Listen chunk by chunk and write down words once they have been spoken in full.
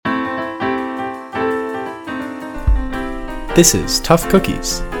This is Tough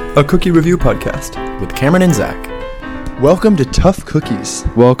Cookies a cookie review podcast. with Cameron and Zach. Welcome to Tough Cookies.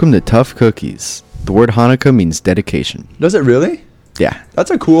 Welcome to Tough Cookies. The word Hanukkah means dedication. Does it really? Yeah.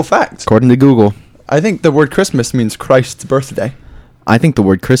 That's a cool fact. According to Google, I think the word Christmas means Christ's birthday. I think the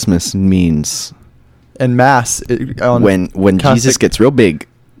word Christmas means And Mass. when Catholic- Jesus gets real big.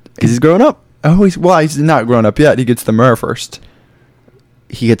 Because he's growing up. Oh, he's not grown up yet. He gets the myrrh first.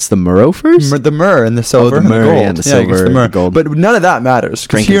 He gets the myrrh first? The myrrh and the silver the and myrrh the gold. and the he gets silver, the myrrh. the gold. But none of that matters.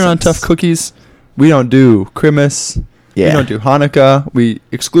 Because here on Frankincense. Tough Cookies, we don't do Christmas. Yeah. We don't do Hanukkah. We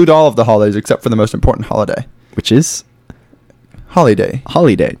exclude all of the holidays except for the most important holiday. Which is Holiday.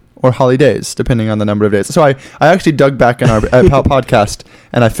 holiday. Or holidays, depending on the number of days. So I actually dug back in our podcast,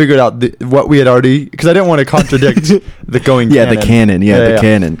 and I figured out what we had already, because I didn't want to contradict the going Yeah, canon. the canon. Yeah, the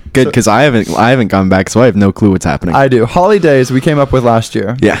canon. Good, So- because I haven't gone back, so I have no clue what's happening. I do. Holidays we came up with last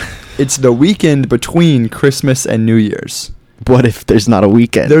year. yeah. It's the weekend between Christmas and New Year's. What if there's not a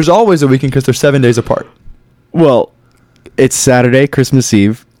weekend? There's always a weekend because they're 7 days apart. Well, it's Saturday, Christmas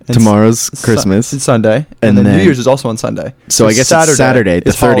Eve. And Tomorrow's It's Christmas. It's Sunday. And And then New then- Year's is also on Sunday. So I guess it's Saturday,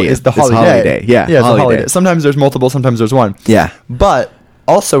 the 30th. Is the It's holiday. holiday. Yeah, Yeah, it's a holiday. holiday. Sometimes there's multiple, sometimes there's one. Yeah. But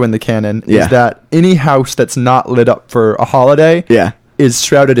also in the canon Yeah. is that any house that's not lit up for a holiday Yeah. is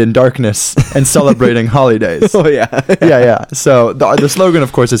shrouded in darkness and celebrating holidays. Oh, yeah. Yeah. So the slogan,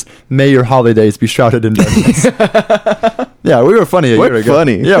 of course, is "May your holidays be shrouded in darkness." Yeah, we were funny a We're year ago.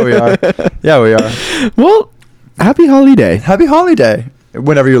 funny. Yeah, we are. Yeah, we are. Well, happy holiday. Happy holiday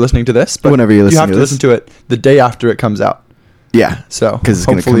whenever you're listening to this. But Whenever you're you have listening to to listen to it the day after it comes out. Yeah. So Because it's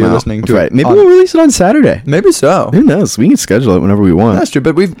going to hopefully come you're out. listening to right. it. Maybe on- we'll release it on Saturday. Maybe so. Who knows? We can schedule it whenever we want. That's true.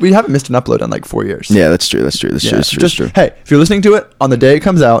 But we haven't missed an upload in like 4 years. Yeah, that's true. That's true. That's Yeah. true. That's true. Just, That's true. hey, if you're listening to it on the day it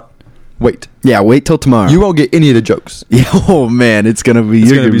comes out, wait. Yeah, wait till tomorrow. You won't get any of the jokes. Yeah, oh, man. It's going to be... It's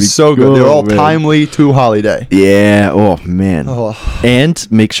you're going to be so good. They're oh, all man. timely to holiday. Yeah. Oh, man. Oh. And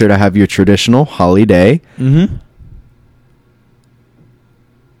make sure to have your traditional holiday Mm-hmm.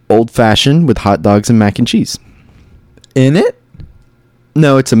 old-fashioned with hot dogs and mac and cheese. In it?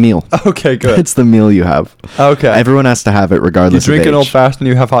 No, it's a meal. Okay, good. It's the meal you have. Okay. Everyone has to have it you regardless drink of an age. old fashioned,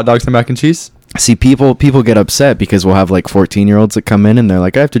 you have hot dogs and mac and cheese? See, people get upset because we'll have like 14-year-olds that come in and they're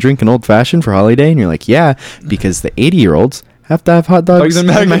like, I have to drink an old fashioned for holiday, and you're like, yeah, because the 80-year-olds have to have hot dogs and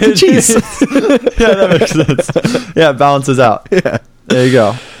mac and cheese. Yeah, that makes sense. Yeah, it balances out. Yeah. There you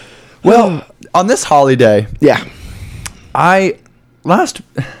go. Well, on this holiday, Yeah.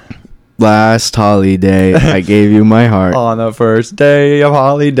 Last holiday, I gave you my heart. on the first day of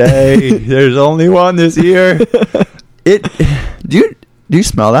holiday, there's only one this year. Do you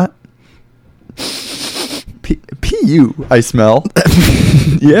smell that? P-U, I smell.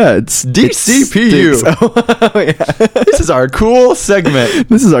 Yeah, it's DCPU. it stinks. Oh, yeah. This is our cool segment.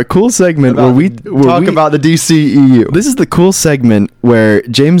 This is our cool segment where we talk about the DCEU. This is the cool segment where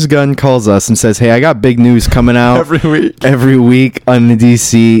James Gunn calls us and says, "Hey, I got big news coming out every week on the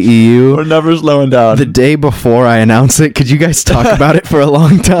DCEU." We're never slowing down. The day before I announce it, could you guys talk about it for a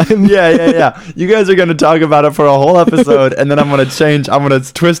long time? Yeah. You guys are going to talk about it for a whole episode, and then I'm going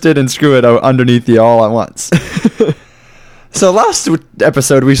to twist it and screw it underneath you all at once. So last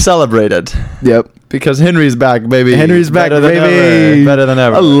episode we celebrated Yep. because Henry's back, baby. Henry's back, Better than baby. ever. Better than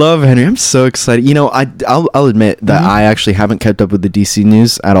ever. I love Henry. I'm so excited. You know, I'll admit that I actually haven't kept up with the DC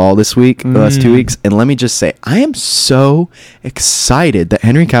news at all this week, the last 2 weeks. And let me just say, I am so excited that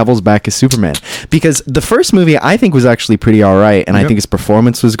Henry Cavill's back as Superman, because the first movie I think was actually pretty all right, and I think his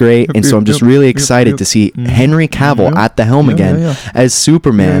performance was great. And so I'm just really excited to see Henry Cavill at the helm again as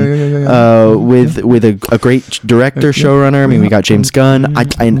Superman, with a great director, showrunner. I mean, we got James Gunn.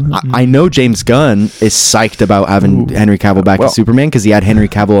 I know James Gunn is psyched about having Henry Cavill back as Superman, because he had Henry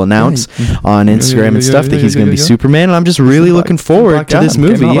Cavill announce on Instagram and stuff that he's going to be Superman, and I'm just really looking forward to this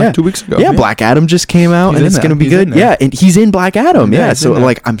movie. Came out Yeah, like 2 weeks ago. Yeah, Black Adam just came out, He's and in it's there. going to be He's in good. there. Yeah, and he's in Black Adam. Yeah, Yeah, he's so in there.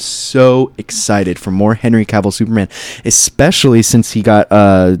 like I'm so excited for more Henry Cavill Superman, especially since he got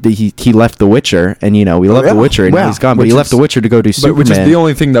he left The Witcher, and you know we love yeah. The Witcher, and Wow. he's gone, but Which he left is- The Witcher to go do Superman. Which is the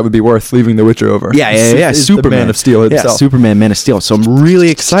only thing that would be worth leaving The Witcher over. Yeah. Is the Superman, Man of Steel himself. Yeah, Superman, Man of Steel. So I'm really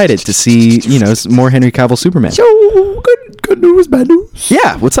excited to see more Henry Cavill Superman. So good news, bad news.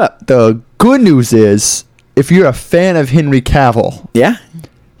 Yeah, what's up? The good news is, if you're a fan of Henry Cavill, Yeah.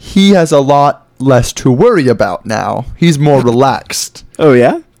 he has a lot less to worry about now. He's more relaxed Oh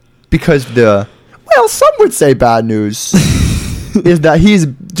yeah. because some would say bad news is that he's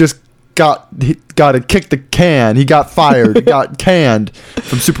just got to kick the can. He got fired. He got canned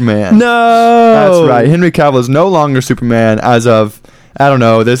from Superman. No. That's right. Henry Cavill is no longer Superman as of I don't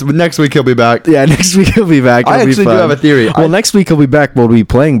know. This next week he'll be back. Yeah, next week he'll be back. I It'll be actually do fun. have a theory. Well, next week he'll be back. We'll be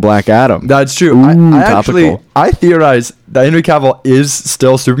playing Black Adam. That's true. Ooh, I actually topical. I theorize that Henry Cavill is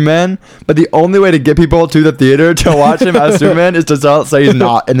still Superman, but the only way to get people to the theater to watch him as Superman is to say he's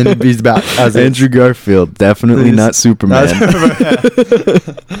not, and then he's back as Andrew Garfield, definitely He's- not Superman.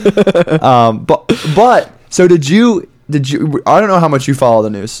 but so did you? I don't know how much you follow the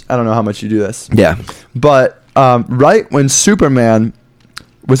news. I don't know how much you do this. Yeah. But right when Superman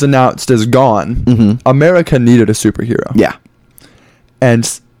was announced as gone, Mhm. America needed a superhero. Yeah. And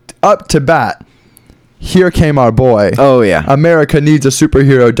up to bat, here came our boy. Oh yeah. America needs a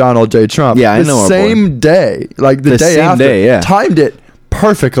superhero, Donald J. Trump. Yeah, I the know our boy. same day, like the The day same after, day, yeah. timed it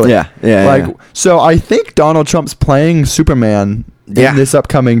perfectly. Yeah, yeah, Like yeah. so, I think Donald Trump's playing Superman Yeah. in this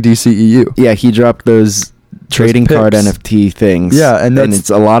upcoming DCEU. Yeah, he dropped those trading card pics. NFT things. Yeah, and that's- it's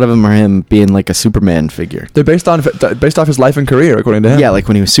a lot of them are him being like a Superman figure. They're based off his life and career, according to him. Yeah, like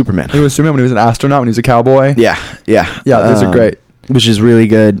when he was Superman. he was Superman when he was an astronaut, when he was a cowboy. Yeah, yeah, Yeah, those are great. Which is really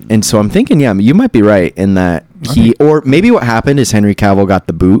good. And so I'm thinking, yeah, you might be right in that or maybe what happened is Henry Cavill got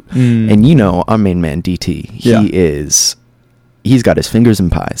the boot, and you know, our main man DT, Yeah. he's got his fingers in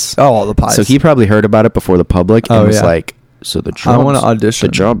pies. Oh, all the pies. So he probably heard about it before the public and Oh, was yeah. like, so the I wanna job's, audition.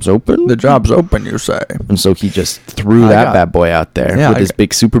 the job's open? The job's open, you say. And so he just threw I that got- bad boy out there Yeah, with I his got-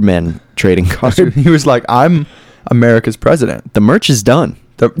 big Superman trading card. He was like, "I'm America's president." The merch is done.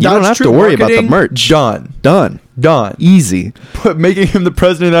 You don't That's have true. to worry about the Marketing, merch. Done. Done. Done. Easy. Making him the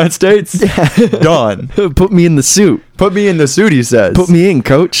president of the United States. Done. Put me in the suit. Put me in the suit, he says. Put me in,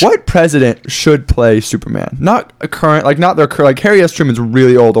 coach. What president should play Superman? Not a current, like not their current. Like Harry S. Truman's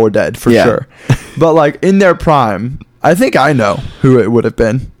really old or dead for Yeah. sure, but like in their prime, I think I know who it would have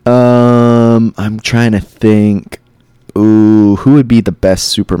been. I'm trying to think. Ooh, who would be the best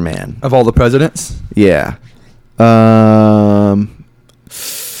Superman? Of all the presidents, Yeah.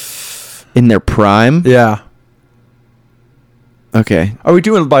 In their prime? yeah. Okay. Are we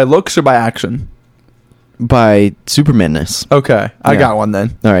doing it by looks or by action? By Supermanness. Okay, I Yeah. got one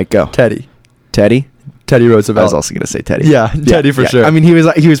then. All right, go. Teddy Teddy? Teddy I Roosevelt. was also going to say Teddy. Yeah, Teddy for sure. I mean, he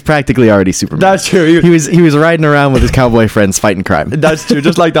was practically already Superman. That's true. He was riding around with his cowboy friends fighting crime. That's true.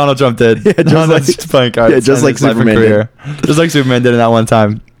 Just like Donald Trump did. Yeah, just Donald's like- just playing cards. yeah, just in like his life and Superman career. Just like Superman did in that one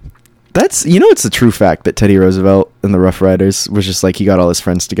time. That's it's a true fact that Teddy Roosevelt in the Rough Riders was just like he got all his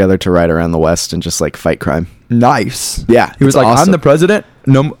friends together to ride around the West and just like fight crime. Nice. Yeah, He was it's like, awesome. I'm the president.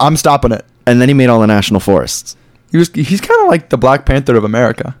 No, I'm stopping it. And then he made all the national forests. He's kind of like the Black Panther of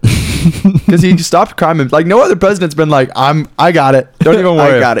America. Because he stopped crime. And, like, no other president's been like, I got it. Don't even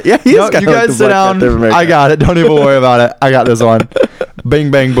worry. I got it. Yeah, he is No, kinda you like guys the sit Black down. Panther of America. I got it. Don't even worry about it. I got this one. Bing,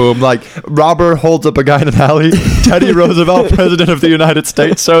 bang, boom. Like, robber holds up a guy in an alley. Teddy Roosevelt, president of the United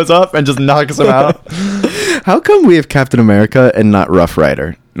States, shows up and just knocks him out. How come we have Captain America and not Rough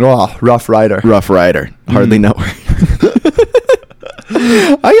Rider? Oh, Rough Rider. Rough Rider. Hardly know her.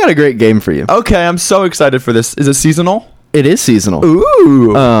 I got a great game for you. Okay, I'm so excited for this. Is it seasonal? It is seasonal.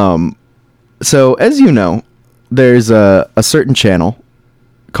 Ooh. So as you know, there's a certain channel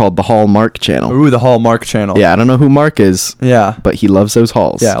called the Hallmark channel. Ooh, the Hallmark channel. Yeah, I don't know who Mark is, Yeah. but he loves those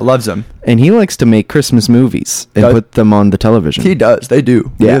halls. Yeah, loves him. And he likes to make Christmas movies and Does- put them on the television. He does. They do.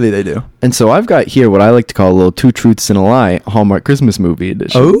 Yeah. Really, they do. And so I've got here what I like to call a little Two Truths and a Lie Hallmark Christmas movie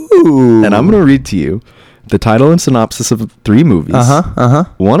edition. Ooh. And I'm going to read to you the title and synopsis of 3 movies. Uh-huh.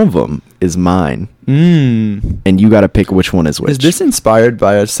 One of them is mine, and you got to pick which one is which. Is this inspired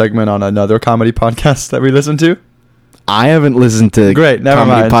by a segment on another comedy podcast that we listen to? I haven't listened to Great, never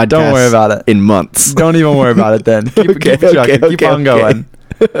comedy mind. Don't podcasts worry about it. in months. Don't even worry about it then. Keep, Okay, keep chugging. okay, Keep okay, on okay. going.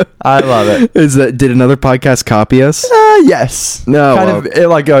 I love it. Did another podcast copy us? Yes. No, Kind well- of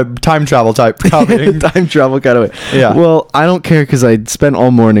like a time travel type copying. Time travel kind of way. Yeah. Well, I don't care because I spent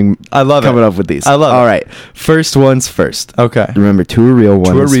all morning I love coming it. up with these. I love it. All right. First one's first. Okay. Remember, 2 are real,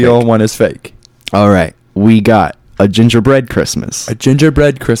 1 Two are is real, fake. one is fake. All right. We got A Gingerbread Christmas. A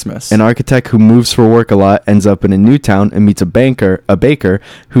gingerbread Christmas. An architect who moves for work a lot ends up in a new town and meets a baker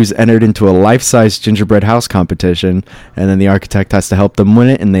who's entered into a life-size gingerbread house competition, and then the architect has to help them win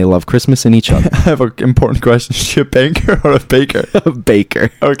it, and they love Christmas and each other. I have an important question. Is she a banker or a baker? A baker.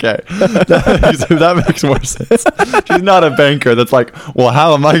 Okay. That makes more sense. She's not a banker that's like, well,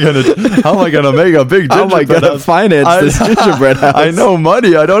 how am I gonna make a big gingerbread How am I gonna house? finance this gingerbread house? I know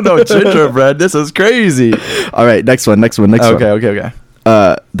money. I don't know gingerbread. This is crazy. All right, next one. Okay.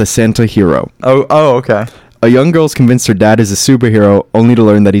 The Santa Hero. Oh, okay. A young girl's convinced her dad is a superhero, only to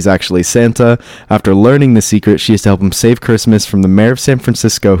learn that he's actually Santa. After learning the secret, she has to help him save Christmas from the mayor of San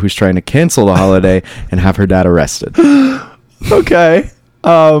Francisco, who's trying to cancel the holiday and have her dad arrested. Okay.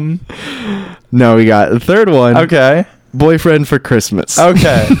 No, we got the third one. Okay. Boyfriend for Christmas.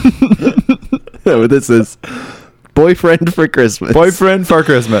 Okay. No, this is Boyfriend for Christmas. Boyfriend for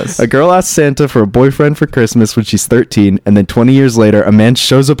Christmas. A girl asks Santa for a boyfriend for Christmas when she's 13, and then 20 years later, a man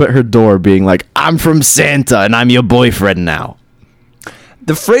shows up at her door being like, I'm from Santa, and I'm your boyfriend now.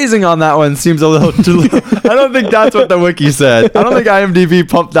 The phrasing on that one seems a little too. I don't think that's what the wiki said. I don't think IMDb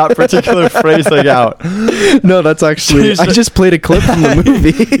pumped that particular phrasing out. No, that's actually... I just played a clip from the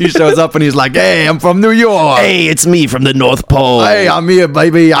movie. He shows up and he's like, "Hey, I'm from New York. Hey, it's me from the North Pole. Hey, I'm here,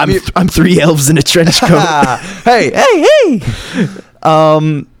 baby. I'm 3 elves in a trench coat. hey.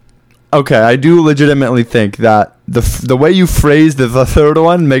 Okay, I do legitimately think that the way you phrased the third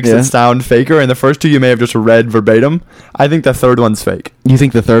one makes it sound faker, and the first two you may have just read verbatim. I think the third one's fake. You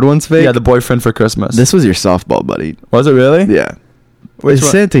think the third one's fake? Yeah, the boyfriend for Christmas. This was your softball, buddy. Was it really? Yeah. Which It's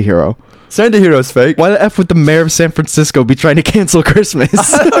one? Santa Hero. Santa Hero's fake. Why the F would the mayor of San Francisco be trying to cancel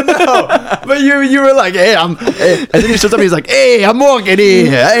Christmas? I don't know. But you were like, hey, and then he shows up and he's like, hey, I'm walking here.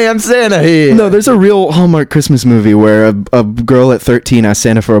 Hey, I'm Santa here. No, there's a real Hallmark Christmas movie where a girl at 13 asks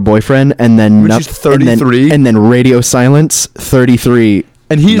Santa for a boyfriend, and then She's 33? and then radio silence 33,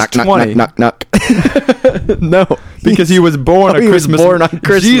 And he's knock, 20. knock, knock, knock. No, Because he was born he was Christmas. born on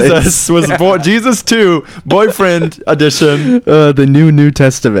Christmas. Jesus was born. Jesus 2, boyfriend edition. The New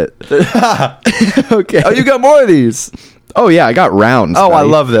Testament. Okay. Oh, you got more of these. Oh yeah, I got rounds. Oh, I buddy.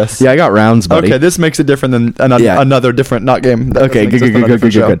 love this. Yeah, I got rounds, buddy. Okay, this makes it different than another different not game. That Okay, makes good, us another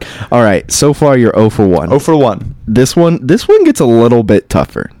different show. good. All right, so far you're 0 for 1. 0 for 1. This one gets a little bit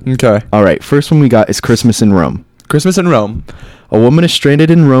tougher. Okay. All right, first one we got is Christmas in Rome. Christmas in Rome. A woman is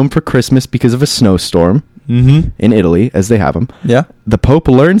stranded in Rome for Christmas because of a snowstorm Mm-hmm. in Italy, as they have them. Yeah. The Pope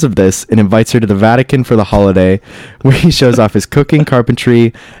learns of this and invites her to the Vatican for the holiday, where he shows off his cooking,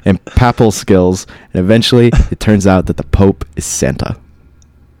 carpentry, and papal skills. And eventually, it turns out that the Pope is Santa.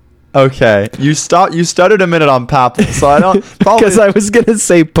 Okay. You stuttered a minute on papal, so I don't. Because I was gonna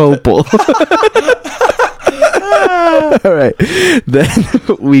say popal. All right. Then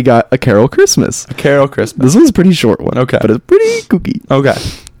we got A Carol Christmas. Carol Christmas. This one's a pretty short one. Okay. But it's pretty kooky. Okay.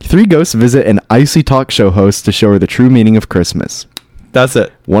 3 ghosts visit an icy talk show host to show her the true meaning of Christmas. That's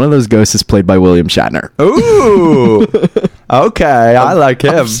it. One of those ghosts is played by William Shatner. Ooh. Okay. I like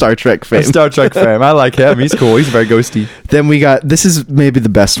him. Of Star Trek fame. Star Trek fame. I like him. He's cool. He's very ghosty. Then we got, this is maybe the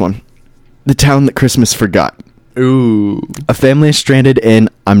best one. The Town That Christmas Forgot. Ooh. A family is stranded in,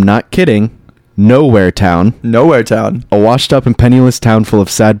 I'm not kidding, Nowhere Town. Nowhere Town. A washed up and penniless town full of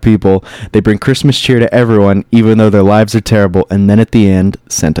sad people. They bring Christmas cheer to everyone, even though their lives are terrible. And then at the end,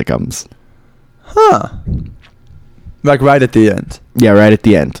 Santa comes. Huh. Like right at the end. Yeah, right at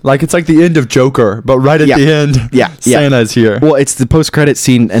the end. Like it's like the end of Joker, but right at Yeah. the end, Yeah, Santa's here. Well, it's the post-credit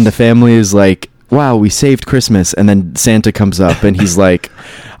scene, and the family is like, wow, we saved Christmas. And then Santa comes up, and he's like,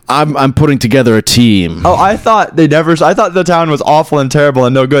 I'm putting together a team. Oh, I thought I thought the town was awful and terrible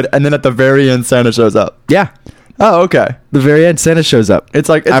and no good, and then at the very end, Santa shows up. Yeah. Oh, okay. The very end, Santa shows up. It's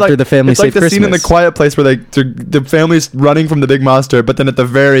like after the family it's like saved the scene in the Christmas. Quiet Place where the family's running from the big monster, but then at the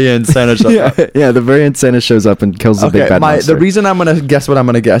very end, Santa shows up. Yeah, the very end, Santa shows up and kills the big bad monster. The reason I'm gonna guess what I'm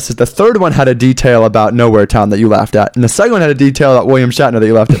gonna guess is the third one had a detail about Nowhere Town that you laughed at, and the second one had a detail about William Shatner that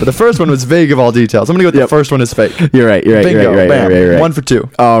you laughed at, but the first one was vague of all details. I'm gonna go with the first one is fake. You're right. Bingo, bam. Right. 1 for 2.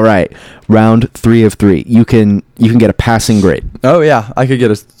 All right. Round 3 of 3. You can get a passing grade. Oh yeah, I could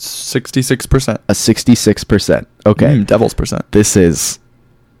get a 66%. A 66%. Okay. Devil's percent. This is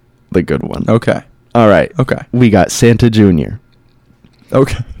the good one. Okay. All right. Okay. We got Santa Jr.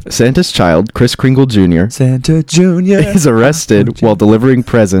 Okay. Santa's child, Kris Kringle Jr., Santa Jr. is arrested while delivering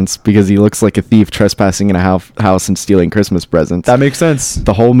presents because he looks like a thief trespassing in a house and stealing Christmas presents. That makes sense.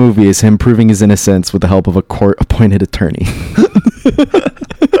 The whole movie is him proving his innocence with the help of a court-appointed attorney.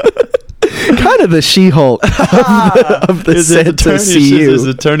 Kind of the She-Hulk of the Santa CU. Is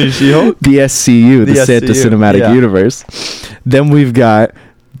attorney She-Hulk? The SCU, the The Santa SCU, Cinematic yeah. Universe. Then we've got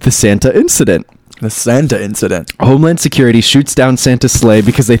the Santa Incident. The Santa Incident. Homeland Security shoots down Santa's sleigh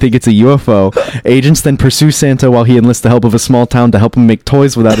because they think it's a UFO. Agents then pursue Santa while he enlists the help of a small town to help him make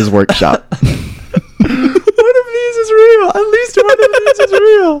toys without his workshop. One of these is real. At least one of these is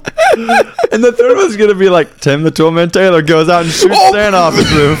real. And the third one's gonna be like Tim the Toolman Taylor goes out and shoots Santa off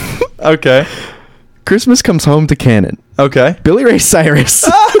his roof. Okay. Christmas comes home to Cannon. Okay. Billy Ray Cyrus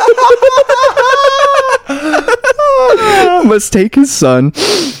must take his son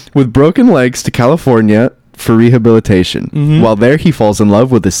with broken legs to California for rehabilitation. While there, he falls in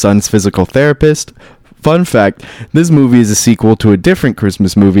love with his son's physical therapist. Fun fact, this movie is a sequel to a different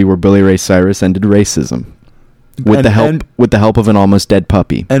Christmas movie where Billy Ray Cyrus ended racism. With the help of an almost dead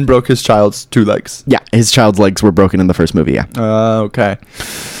puppy. And broke his child's 2 legs. Yeah, his child's legs were broken in the first movie, yeah. Okay.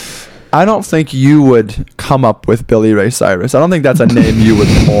 I don't think you would come up with Billy Ray Cyrus. I don't think that's a name you would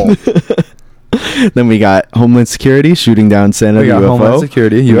pull. Then we got Homeland Security shooting down Santa We got UFO. Homeland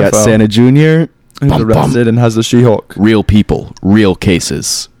Security, We got UFO. Santa Jr. Who's Bum, bum. arrested and has the She-Hulk. Real people, real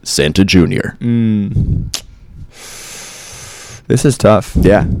cases. Santa Jr. This is tough.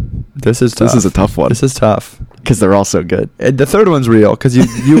 Yeah, This is tough. this is a tough one This is tough. because they're all so good. The third one's real because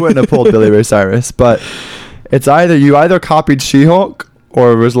you wouldn't have pulled Billy Ray Cyrus, but it's either copied She-Hulk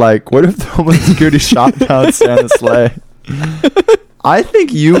or was like, what if the Homeland Security shot down Santa's sleigh? I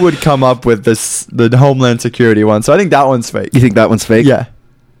think you would come up with the Homeland Security one, so I think that one's fake. You think that one's fake? Yeah.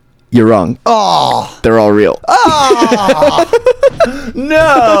 You're wrong. Oh They're all real.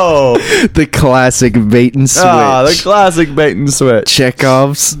 no! The classic bait and switch. The classic bait and switch.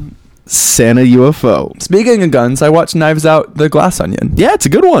 Chekhov's Santa UFO. Speaking of guns, I watched Knives Out: The Glass Onion. Yeah, it's a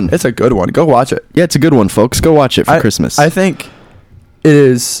good one. It's a good one. Go watch it. Yeah, it's a good one, folks. Go watch it for Christmas. I think it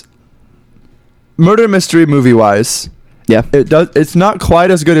is murder mystery movie wise. yeah. It's not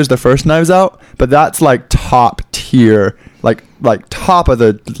quite as good as the first Knives Out, but that's like top tier, like top of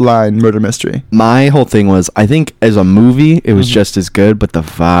the line murder mystery. My whole thing was, I think as a movie, it was just as good, but the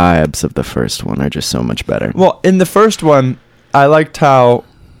vibes of the first one are just so much better. Well, in the first one, I liked how,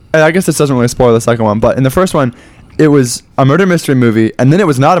 and I guess this doesn't really spoil the second one, but in the first one, it was a murder mystery movie, and then it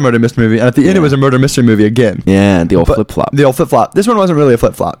was not a murder mystery movie, and at the end, it was a murder mystery movie again. Yeah, the old But flip flop. The old flip flop. This one wasn't really a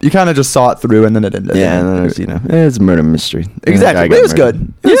flip flop. You kind of just saw it through, and then it ended. Yeah, and then there's, it's a murder mystery. Exactly. The guy got It was murdered.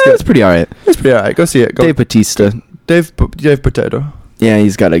 good. It was Yeah, good. it's pretty alright. It's pretty alright. Go see it. Go. Dave Bautista. Dave Potato. Yeah,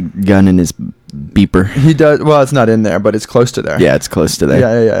 he's got a gun in his beeper. He does. Well, it's not in there, but it's close to there. Yeah, it's close to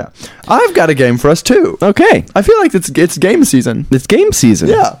there. Yeah. I've got a game for us too. Okay. I feel like it's game season. It's game season.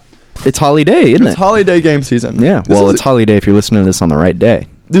 Yeah. It's holiday, isn't It's it? holiday game season. Yeah. This Well, is it's a- holiday if you're listening to this on the right day.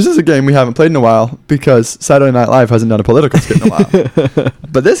 This is a game we haven't played in a while because Saturday Night Live hasn't done a political skit in a while.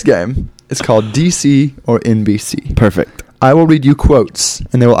 But this game is called DC or NBC. Perfect. I will read you quotes,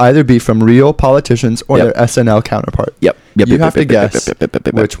 and they will either be from real politicians or Yep. their SNL counterpart. Yep. You have to guess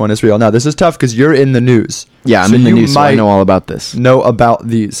which one is real. Now, this is tough because you're in the news. Yeah, I'm So in the you news, so I might know all about this. know about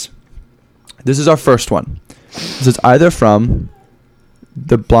these. This is our first one. This is either from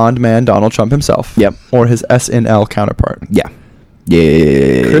the blonde man Donald Trump himself, Yep. or his SNL counterpart. Yeah.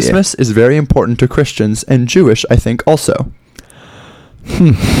 Yeah. Christmas is very important to Christians and Jewish, I think, also.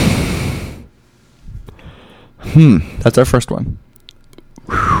 That's our first one.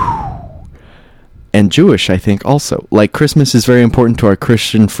 And Jewish, I think, also. Like, Christmas is very important to our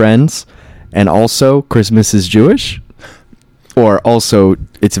Christian friends, and also Christmas is Jewish? Or also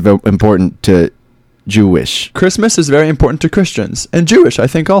it's important to Jewish? Christmas is very important to Christians and Jewish, I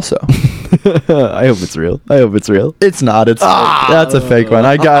think, also. I hope it's real. It's not. It's that's a fake one.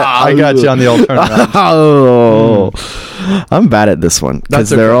 I got you on the old turnaround. Oh. I'm bad at this one because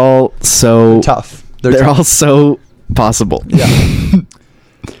That's okay. they're all so Tough. They're tough. all so possible. Yeah.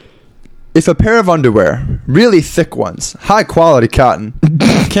 If a pair of underwear, really thick ones, high quality cotton,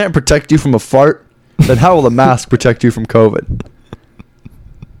 can't protect you from a fart, then how will a mask protect you from COVID?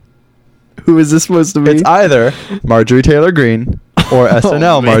 Who is this supposed to be? It's either Marjorie Taylor Greene or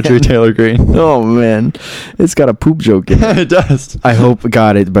SNL man. Marjorie Taylor Greene. Oh man, it's got a poop joke in it. It does. I hope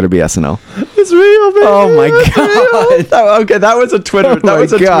God it better be SNL. It's real, baby. Oh my It's real. God. Okay, that was a Twitter. Oh that my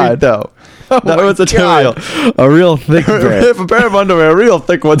was a God. tweet, though. That was a God. tweet. A real thick bear. If a pair of underwear, real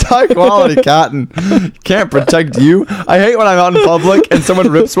thick ones, high quality cotton, can't protect you. I hate when I'm out in public and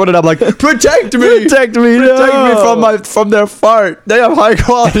someone rips one and I'm like, protect me, Protect me, from their fart. They have high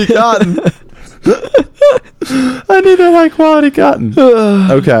quality cotton. I need that high quality cotton.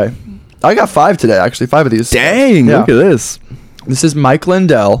 Okay, I got 5 today. Actually, 5 of these. Dang, Yeah. look at this. This is Mike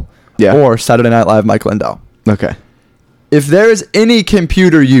Lindell, Yeah. or Saturday Night Live Mike Lindell. Okay. If there is any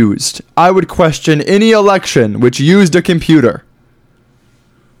computer used, I would question any election which used a computer.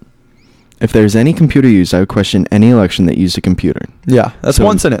 If there's any computer used, I would question any election that used a computer. Yeah, that's So-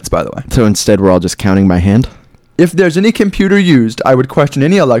 one sentence, by the way. So instead, we're all just counting by hand. If there's any computer used, I would question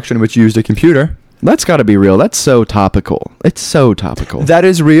any election which used a computer. That's got to be real. That's so topical. It's so topical. That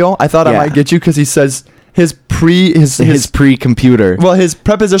is real. I thought I Yeah. might get you because he says his pre-computer. well, his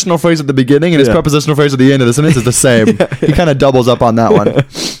prepositional phrase at the beginning and his Yeah. prepositional phrase at the end of the sentence is the same. He kind of doubles up on that one.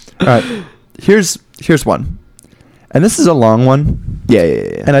 All right, here's one, and this is a long one, Yeah.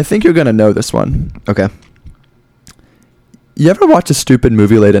 and I think you're gonna know this one. Okay. You ever watch a stupid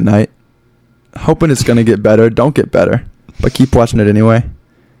movie late at night, hoping it's gonna get better? Don't get better, but keep watching it anyway.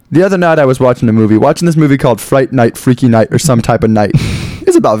 The other night I was watching this movie called Fright Night, Freaky Night, or some type of night.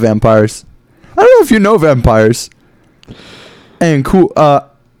 It's about vampires. I don't know if you know vampires. And cool. I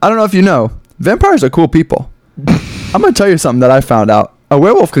don't know if you know. Vampires are cool people. I'm gonna tell you something that I found out A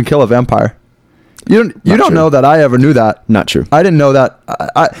werewolf can kill a vampire. You Not don't true. know that I ever knew that. Not true. I didn't know that.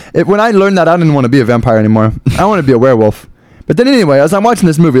 When I learned that, I didn't want to be a vampire anymore. I want to be a werewolf. But then anyway, as I'm watching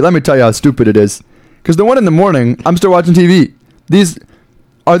this movie, let me tell you how stupid it is. Because the one in the morning, I'm still watching TV.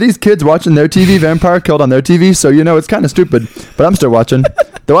 Are these kids watching their TV, vampire killed on their TV? So, it's kind of stupid. But I'm still watching.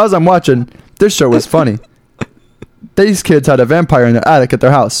 Though as I'm watching, this show was funny. These kids had a vampire in their attic at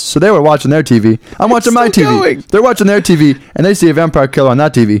their house. So they were watching their TV. I'm watching my still TV. going. They're watching their TV, and they see a vampire killer on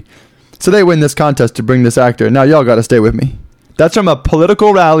that TV. So they win this contest to bring this actor. Now y'all got to stay with me. That's from a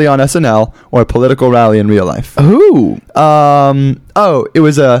political rally on SNL or a political rally in real life. Ooh. It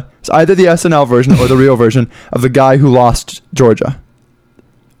was it's either the SNL version or the real version of the guy who lost Georgia.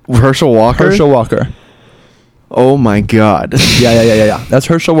 Herschel Walker? Herschel Walker. Oh my God. Yeah. That's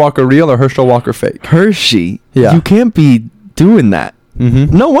Herschel Walker real or Herschel Walker fake? Hershey. Yeah. You can't be doing that.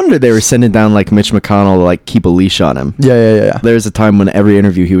 Mm-hmm. No wonder they were sending down like Mitch McConnell to like keep a leash on him. Yeah. There's a time when every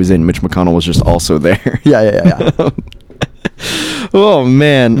interview he was in, Mitch McConnell was just also there. Yeah. Oh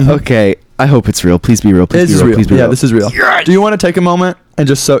man. Mhm. Okay. I hope it's real. Please be real. Please This be is real. real. Please be Yeah, real. this is real. Yes! Do you want to take a moment and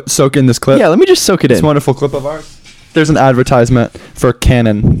just soak in this clip? Yeah, let me just soak it This in. wonderful clip of ours. There's an advertisement for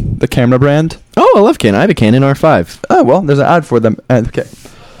Canon, the camera brand. Oh, I love Canon. I have a Canon R5. Oh, well, there's an ad for them. Okay.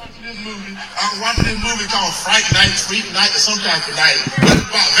 I was watching this movie called Fright Night, Freak Night, or some type of night. It's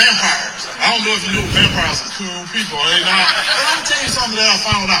about vampires. I don't know if you know vampires are cool people or they not. But I'll tell you something that I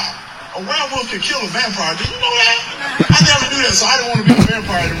found out. A werewolf can kill a vampire. Did you know that? I never knew that, so I didn't want to be a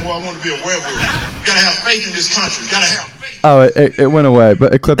vampire anymore. I want to be a werewolf. You gotta have faith in this country. You gotta have faith. Oh, it went away,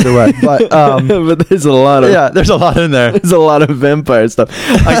 but it clipped away. But but there's a lot of there's a lot in there. there's a lot of vampire stuff.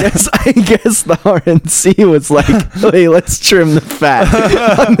 I guess the RNC was like, hey, let's trim the fat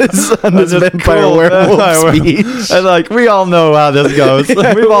on this vampire cool werewolf vampire speech. And like we all know how this goes.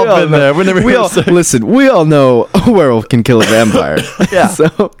 Yeah, We've all been know. there. We all listen. We all know a werewolf can kill a vampire. Yeah.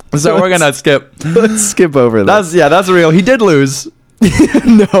 So we're gonna skip. let's skip over that. That's real. He did lose.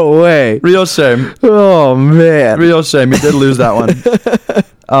 No way. Real shame. Oh man. Real shame. He did lose that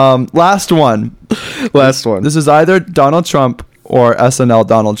one. Last one. Last one. This is either Donald Trump or SNL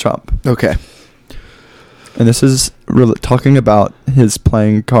Donald Trump. Okay. And this is talking about his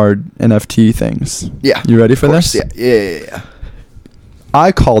playing card NFT things. Yeah. You ready for Of course, this? Yeah.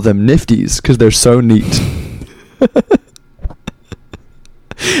 I call them nifties because they're so neat.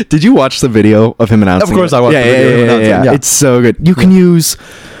 Did you watch the video of him announcing? Of course it? I watched the video of him announcing it, yeah. It's so good. You can use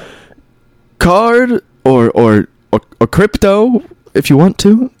card or crypto if you want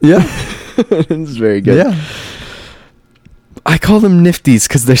to. Yeah. It's very good. Yeah. I call them nifties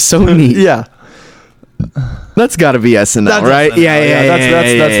because they're so neat. Yeah. That's got to be SNL, That's right? SNL, Yeah.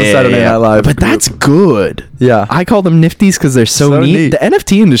 That's the Saturday Night Live But group. that's good. Yeah. I call them nifties because they're so, So neat. neat. The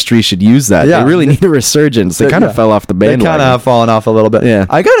NFT industry should use that. Yeah. They really need a resurgence. They kind of fell off the They bandwagon. kind of have fallen off a little bit. Yeah.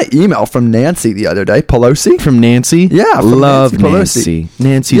 I got an email from Nancy the other day. Pelosi. From Nancy? Yeah, from Love Nancy Nancy. Pelosi.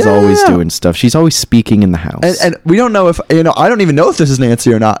 Nancy's Yeah. always doing stuff. She's always speaking in the house. And we don't know if, I don't even know if this is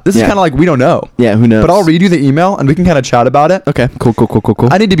Nancy or not. This is Yeah. kind of like we don't know. yeah, who knows? But I'll read you the email and we can kind of chat about it. Okay, cool.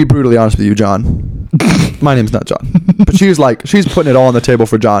 I need to be brutally honest with you, John. My name's not John. But she's putting it all on the table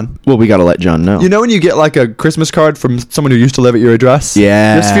for John. Well, we got to let John know. You know when you get like a Christmas card from someone who used to live at your address?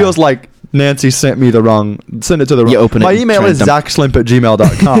 Yeah. This feels like Nancy sent it to the wrong. You open it My and email try is and dump-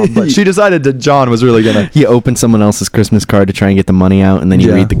 zachschlimp@gmail.com. But she decided that John was really going to. You open someone else's Christmas card to try and get the money out, and then you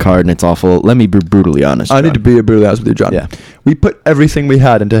Yeah. read the card, and it's awful. Let me be brutally honest. I need John. to be brutally honest with you, John. Yeah. We put everything we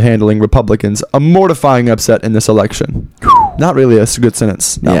had into handling Republicans a mortifying upset in this election. Not really a good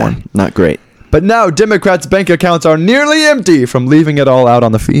sentence, that yeah, one. not great. But now Democrats' bank accounts are nearly empty from leaving it all out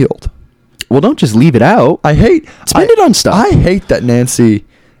on the field. Well, don't just leave it out. Spend it on stuff. I hate that Nancy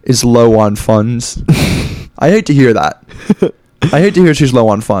is low on funds. I hate to hear that. I hate to hear she's low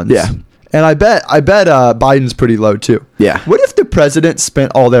on funds. Yeah. And I bet Biden's pretty low too. Yeah. What if the president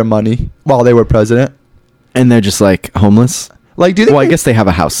spent all their money while they were president? And they're just like homeless. Like, do you think? Well, I guess they have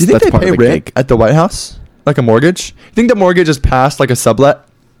a house. Do you think That's they part pay of the rent gig. at the White House, like a mortgage? You think the mortgage is passed like a sublet?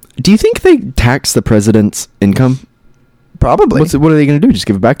 Do you think they tax the president's income? Probably. What are they going to do? Just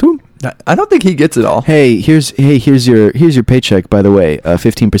give it back to him? I don't think he gets it all. Hey, here's your paycheck. By the way,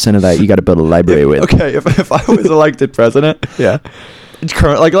 15% of that you got to build a library with. Okay, if I was elected president, Yeah.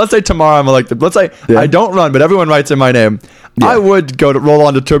 like let's say tomorrow I'm elected. Let's say Yeah. I don't run, but everyone writes in my name. Yeah. I would roll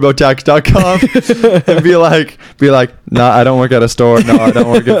on to turbotax.com and be like, nah, I don't work at a store. No, I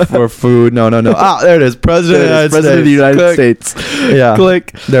don't work for food. No. Ah, there it is. President of the United States. States. Yeah.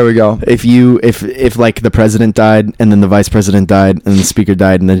 Click. There we go. If like the president died and then the vice president died and the speaker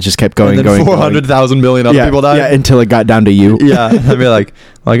died and then it just kept going, and then going, 400,000 million other yeah, people died. Yeah, until it got down to you. Yeah. I'd be like,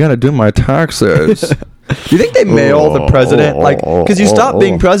 well, I got to do my taxes. Do you think they mail the president, like, because you stop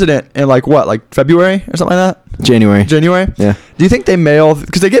being president in, like, what, like February or something like that? January. Yeah. Do you think they mail,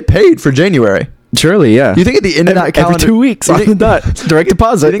 because they get paid for January? Surely, yeah. Do you think at the end of that calendar... Every 2 weeks do you on think- that. Direct Do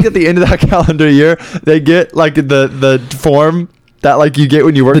deposit. you think at the end of that calendar year, they get, like, the form that, like, you get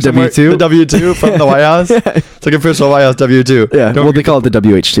when you work The somewhere? W-2? The W-2 from the White House? Yeah. It's like official White House W-2. Yeah. Don't Well, they call it the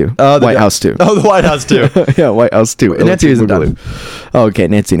WH2. the White House 2. Oh, the White House, too. Yeah, White House 2. Nancy isn't done. Oh, okay,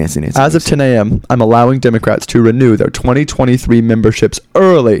 Nancy. As of 10 a.m., I'm allowing Democrats to renew their 2023 memberships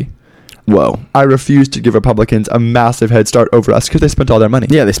early. Whoa. I refuse to give Republicans a massive head start over us because they spent all their money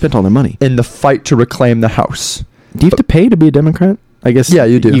Yeah, they spent all their money. in the fight to reclaim the House. Do you have to pay to be a Democrat? I guess. Yeah,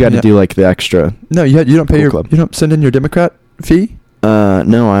 you do. You got to Yeah. do like the extra. No, you don't pay Cool your club. you don't send in your Democrat fee.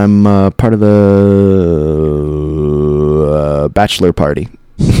 No, I'm part of the bachelor party.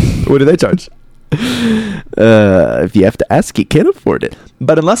 What do they charge? If you have to ask, you can't afford it.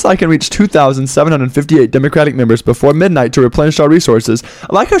 But unless I can reach 2,758 Democratic members before midnight to replenish our resources,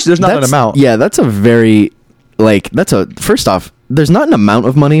 I like how there's not an amount. Yeah, that's a very first off, there's not an amount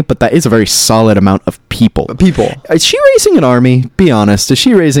of money, but that is a very solid amount of people. People. Is she raising an army? Be honest. Is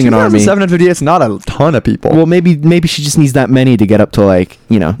she raising an army? 2,758 is not a ton of people. Well, maybe she just needs that many to get up to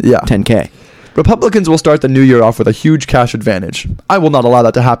Yeah. 10K. Republicans will start the new year off with a huge cash advantage. I will not allow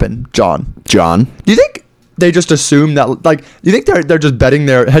that to happen, John. John. Do you think they just assume that, like, do you think they're just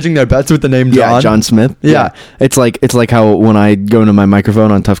hedging their bets with the name John? Yeah, John Smith. Yeah. It's like how when I go into my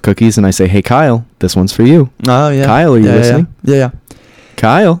microphone on Tough Cookies and I say, "Hey Kyle, this one's for you." Oh, yeah. Kyle, are you Yeah, listening? Yeah.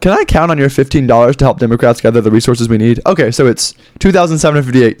 Kyle. Can I count on your $15 to help Democrats gather the resources we need? Okay, so it's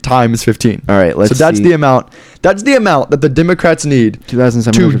 2,758 times 15. All right, let's So that's see. the amount. That's the amount that the Democrats need to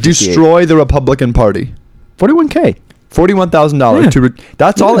 2,758. destroy the Republican Party. 41K. $41,000 Yeah.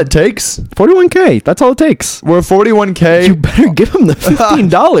 that's all Yeah. it takes. 41K. That's all it takes. We're 41K. You better give him the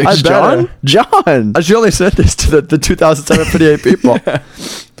 $15, I John. better. John. I should only send this to the 2,758 people.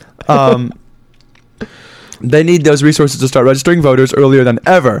 They need those resources to start registering voters earlier than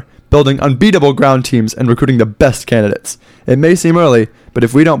ever, building unbeatable ground teams and recruiting the best candidates. It may seem early, but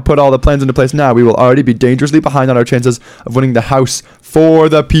if we don't put all the plans into place now, we will already be dangerously behind on our chances of winning the House for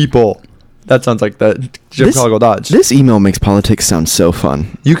the people. That sounds like the Chicago Dodge. This email makes politics sound so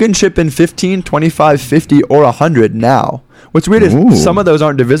fun. You can chip in 15, 25, 50, or 100 now. What's weird Ooh. is some of those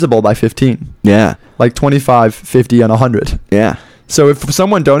aren't divisible by 15. Yeah. Like 25, 50, and 100. Yeah. So if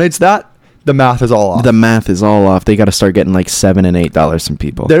someone donates that, the math is all off. The math is all off. They got to start getting like $7 and $8 from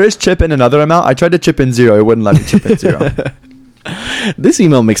people. There is chip in another amount. I tried to chip in 0. It wouldn't let me chip in 0. This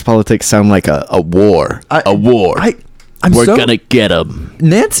email makes politics sound like a war. A war. I'm We're so, gonna get them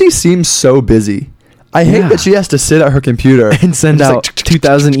Nancy seems so busy. I hate Yeah. that she has to sit at her computer and send just out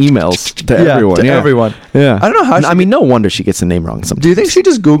 2,000 emails to everyone. To everyone. Yeah. I don't know how. I mean, no wonder she gets the name wrong sometimes. do you think she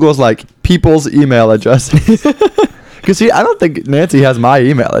just Googles like people's email addresses? Because I don't think Nancy has my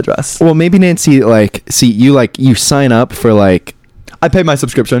email address. Well, maybe Nancy, you sign up for I pay my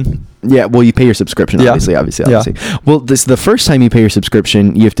subscription. Yeah, well, you pay your subscription, Yeah. obviously. Yeah. Well, the first time you pay your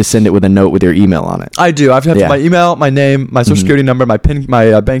subscription, you have to send it with a note with your email on it. I do. I have to have Yeah. my email, my name, my social security number, my pin,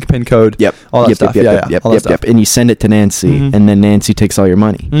 my bank pin code. All that Yep, stuff. Yep, yeah, yep, yeah. yep, all that yep, stuff. yep. And you send it to Nancy, Mhm. and then Nancy takes all your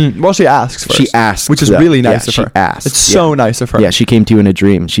money. Well, she asks first. She asks, which is though. really nice Yeah, of she her. asks, It's so yeah. nice of her. Yeah, she came to you in a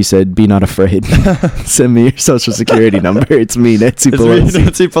dream. She said, "Be not afraid. Send me your social security number. It's me, Nancy It's me, Pelosi."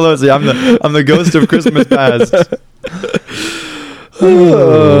 Nancy Pelosi. I'm the ghost of Christmas past.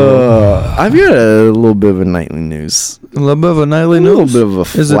 I've got a little bit of a nightly news. A little bit of a nightly A little bit of a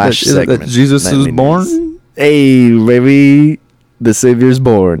Is it that- flash is it that segment. Jesus is Nightly born? news. Hey, baby, the Savior's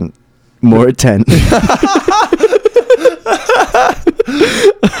born. More at 10.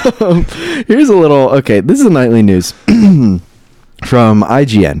 Here's a little. Okay, this is a nightly news from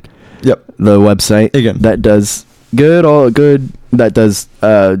IGN, Yep. the website Again. that does that does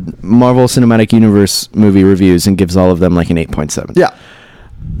Marvel Cinematic Universe movie reviews and gives all of them like an 8.7. Yeah.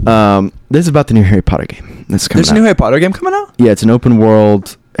 This is about the new Harry Potter game. That's coming There's a out. new Harry Potter game coming out? Yeah, it's an open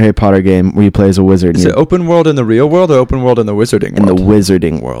world Harry Potter game where you play as a wizard. Is and it open world in the real world or open world in the wizarding in the world?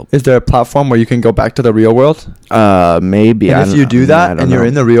 wizarding world. Is there a platform where you can go back to the real world? Maybe. I And if don't you know. do I that don't and you're know.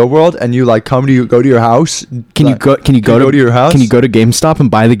 in the real world and you like go to your house, Can you go to your house? Can you go to GameStop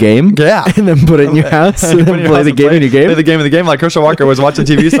and buy the game? Yeah. And then put it in your house and Put then in your play house the and game in your game? Play the game in the game like Herschel Walker was watching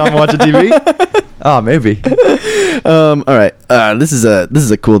TV, saw him watching TV. Oh, maybe. All right. This is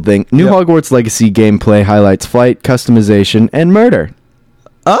a cool thing. New Yep. Hogwarts Legacy gameplay highlights flight, customization, and murder.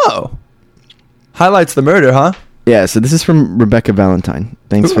 Oh. Highlights the murder, huh? Yeah, so this is from Rebecca Valentine.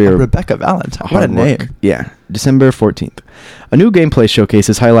 Thanks Ooh, for your Rebecca Valentine. What a hard work. name. Yeah. December 14th. A new gameplay showcase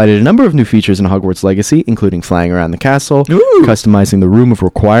has highlighted a number of new features in Hogwarts Legacy, including flying around the castle, Ooh. customizing the Room of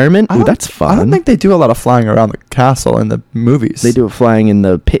Requirement. I Ooh, don't- that's fun. I don't think they do a lot of flying around the castle in the movies. they do it flying in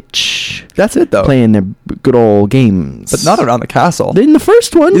the pitch, That's it though. playing their good old games. But not around the castle. In the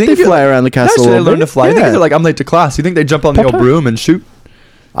first one, You think they if you- fly around the castle. Actually, a they little learn to bit. fly. You think Yeah. they're like, I'm late to class. You think they jump on the old Pop-up. broom and shoot?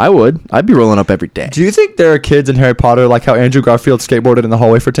 I would. I'd be rolling up every day. Do you think there are kids in Harry Potter like how Andrew Garfield skateboarded in the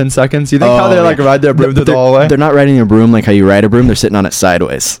hallway for 10 seconds? You think how they like yeah. ride their broom through the hallway? They're not riding a broom like how you ride a broom. They're sitting on it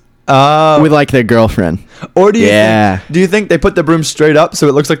sideways with like their girlfriend. Or do you Yeah. think, do you think they put the broom straight up so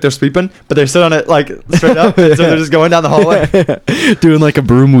it looks like they're sweeping, but they sit on it like straight up, so they're just going down the hallway? Doing like a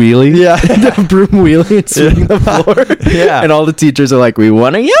broom wheelie. Yeah. A broom wheelie and sweeping the floor. Yeah. And all the teachers are like, we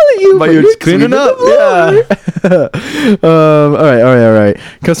want to yell at you, But you're just cleaning sweeping up. the floor." All right.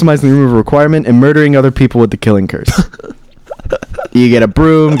 Customizing the Room of Requirement and murdering other people with the killing curse. You get a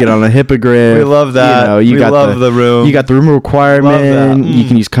broom, get on a hippogriff. We love that. You know, you We got love the room. You got the Room of Requirement. Love that. You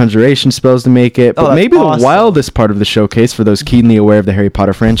can use conjuration spells to make it. Oh, But that's maybe awesome. the wildest part of the showcase for those keenly aware of the Harry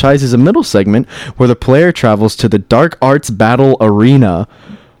Potter franchise is a middle segment where the player travels to the Dark Arts Battle Arena.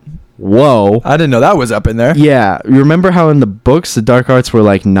 Whoa. I didn't know that was up in there. Yeah, you remember how in the books the Dark Arts were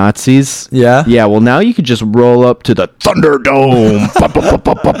like Nazis? Yeah. Yeah, well now you could just roll up to the Thunderdome.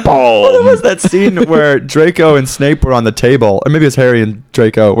 What was that scene where Draco and Snape were on the table, or maybe it's Harry and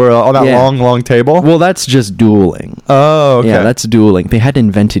Draco were on that Yeah. long table? Well, that's just dueling. Oh, okay. Yeah, that's dueling. They hadn't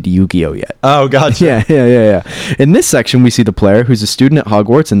invented Yu-Gi-Oh yet. Oh, gotcha. Yeah. In this section, we see the player, who's a student at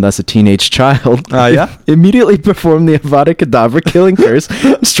Hogwarts and thus a teenage child, Yeah? immediately perform the Avada Kedavra killing curse,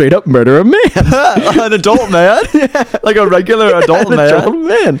 straight up murder a man. An adult man? Like a regular adult An man? adult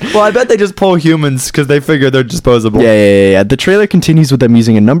man. Well, I bet they just pull humans because they figure they're disposable. Yeah. The trailer continues with them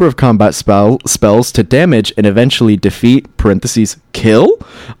using a number of combat spells to damage and eventually defeat (parentheses kill)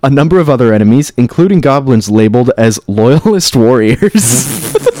 a number of other enemies, including goblins labeled as loyalist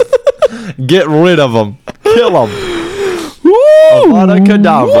warriors. Get rid of them. Kill them. Avada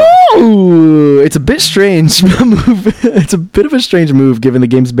Kedavra. Woo! It's a bit strange move. It's a bit of a strange move given the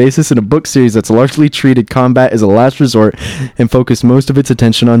game's basis in a book series that's largely treated combat as a last resort and focused most of its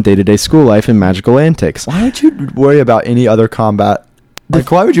attention on day-to-day school life and magical antics. Why would you worry about any other combat? Like,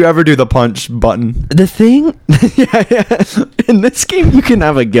 why would you ever do the punch button? The thing, yeah. In this game, you can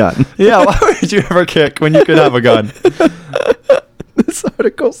have a gun. Yeah, why would you ever kick when you could have a gun? This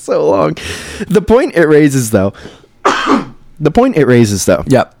article's so long. The point it raises, though,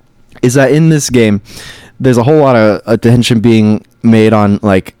 Yep. is that in this game, there's a whole lot of attention being made on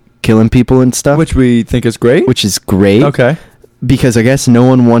like killing people and stuff, Which we think is great. which is great. Okay. Because I guess no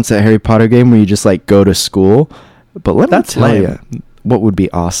one wants a Harry Potter game where you just like go to school. But let That's me tell lame. you, what would be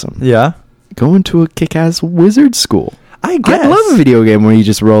awesome? Yeah. Go into a kick-ass wizard school. I guess. I'd love a video game where you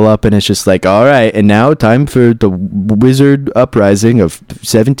just roll up and it's just like, all right, and now time for the wizard uprising of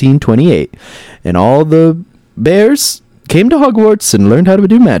 1728, and all the bears came to Hogwarts and learned how to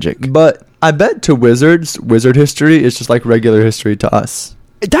do magic. But I bet to wizards, wizard history is just like regular history to us.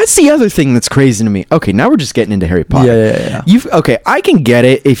 That's the other thing that's crazy to me. Okay, now we're just getting into Harry Potter. Yeah. Okay, I can get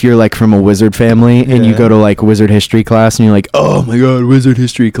it if you're like from a wizard family and you Yeah. go to like wizard history class and you're like, oh my god, wizard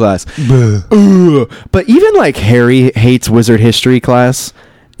history class. Ugh. But even like Harry hates wizard history class,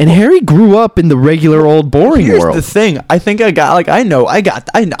 and Harry grew up in the regular old boring Here's world. the thing. I think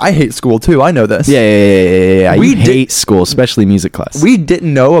I hate school too. I know this. Yeah. We You did- hate school, especially music class. We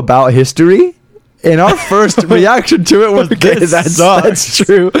didn't know about history, and our first reaction to it was, this that's sucks.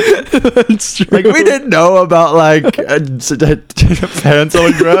 true. That's true. Like, we didn't know about, like, Hansel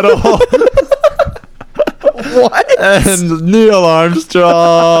and Gretel. what? And Neil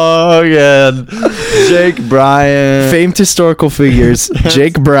Armstrong and Jake Bryan. Famed historical figures: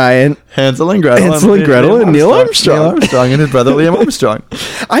 Jake Bryan. Hansel and Gretel. Hansel and Gretel and Neil Armstrong. Neil Armstrong and his brother Liam Armstrong.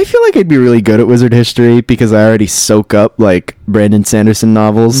 I feel like I'd be really good at wizard history because I already soak up like Brandon Sanderson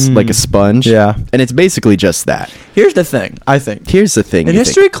novels like a sponge. Yeah. And it's basically just that. Here's the thing, I think. Here's the thing. In you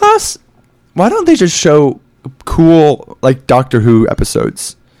history think- class, why don't they just show cool, like, Doctor Who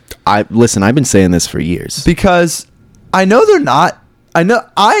episodes? I've been saying this for years. Because I know they're not.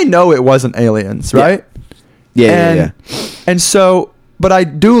 I know it wasn't aliens, Yeah. right? Yeah. And so, but I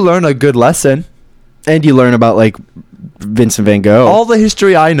do learn a good lesson. And you learn about like Vincent van Gogh. All the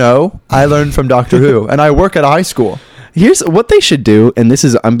history I know, I learned from Doctor Who, and I work at a high school. Here's what they should do, and this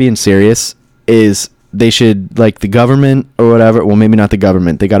is, I'm being serious, is they should, like, the government or whatever, well, maybe not the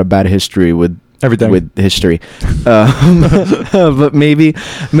government, they got a bad history with Everything. with history. But maybe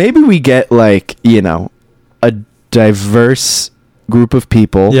we get, like, you know, a diverse group of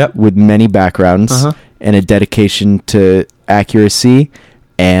people Yep. with many backgrounds Uh-huh. and a dedication to accuracy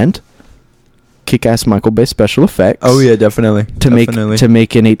and kick-ass Michael Bay special effects. Oh yeah, definitely. to make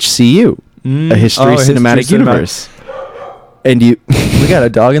an HCU, a History Cinematic Universe. And you, We got a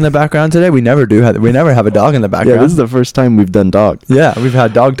dog in the background today. We never have a dog in the yeah, background. this is the first time we've done dog. Yeah, we've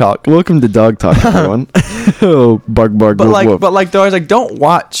had dog talk. Welcome to Dog Talk, everyone. Oh, bark, bark, But woof, like, woof. they're always like, don't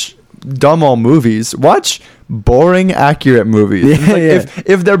watch dumb old movies. Watch boring, accurate movies. Yeah, It's like,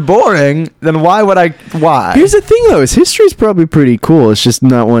 yeah. If they're boring, then why? Here's the thing, though: is history's probably pretty cool. It's just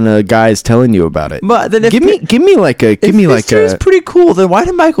not when a guy's telling you about it. But then if give me like a history's pretty cool, then why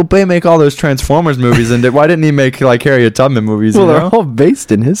did Michael Bay make all those Transformers movies, and why didn't he make like Harriet Tubman movies? well, you they're know? all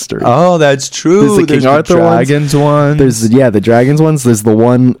based in history. Oh, that's true. There's the King Arthur ones. Dragons one. There's the Dragons ones. There's the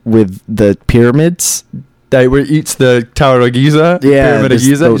one with the pyramids. that where he eats the Tower of Giza. Pyramid of there's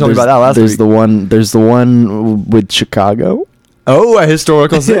Giza. You told me about that last there's week. There's the one with Chicago. Oh, a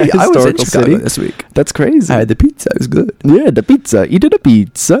historical city. Yeah, I was in historical Chicago city. this week. That's crazy. I had the pizza. It was good. Yeah, the pizza. You did a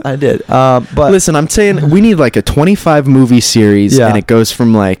pizza. I did. But Listen, I'm saying we need like a 25 movie series, Yeah. and it goes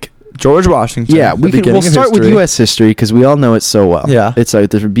from like George Washington. yeah, the we'll beginning of start with history. U.S. history because we all know it so well. Yeah. it's a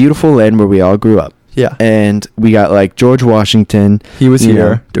beautiful land where we all grew up, Yeah, and we got like George Washington. he was you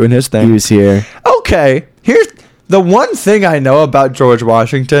here know, doing his thing. He was here. Okay, here's the one thing I know about George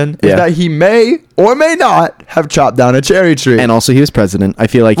Washington is Yeah. that he may or may not have chopped down a cherry tree. And also, he was president. I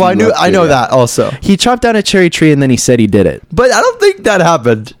feel like. well, he I know yeah. that also, He chopped down a cherry tree and then he said he did it. but I don't think that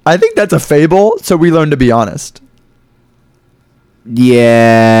happened. I think that's a fable. So we learn to be honest.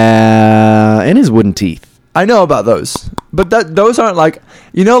 Yeah, and his wooden teeth. I know about those, but those aren't like,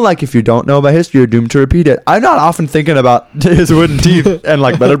 like if you don't know about history, you're doomed to repeat it. I'm not often thinking about his wooden teeth and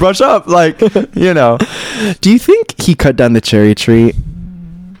like better brush up, like. Do you think he cut down the cherry tree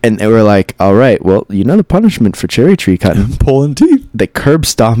and they were like, all right, well, the punishment for cherry tree cutting? Pulling teeth. They curb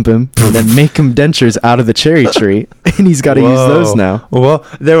stomp him and then make him dentures out of the cherry tree, and he's got to use those now. Well,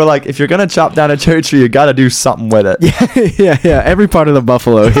 they were like, if you're gonna chop down a cherry tree, you got to do something with it. Yeah. Every part of the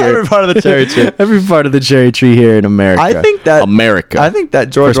buffalo here. Every part of the cherry tree. Every part of the cherry tree here in America. I think that America. I think that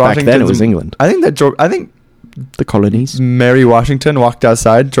George First back Washington. then it was England. I think The colonies. Mary Washington walked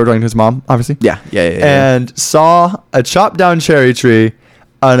outside, George Washington's mom, obviously, Yeah. and saw a chopped down cherry tree,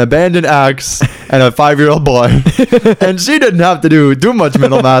 an abandoned axe, and a 5-year-old boy, and she didn't have to do much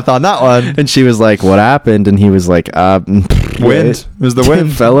mental math on that one. And she was like, "What happened?" And he was like, Wind. It was the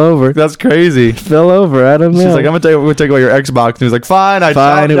wind. Fell over. That's crazy. Fell over. I don't know. She's like, I'm gonna take away your Xbox. And he was like, fine, I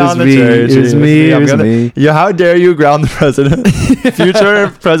Fine, chopped it down was the me. cherry It tree. was me. I'm It was gonna- me. Yeah, how dare you ground the president,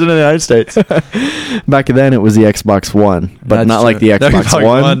 future president of the United States? Back then, it was the Xbox One, but That's not like the true. Xbox Xbox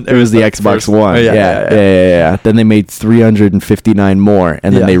One. One, It was the Xbox first- One. Oh, yeah. Then they made 359 more,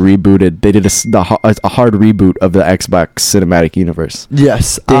 and then Yeah. they rebooted. They did a hard reboot of the Xbox Cinematic Universe.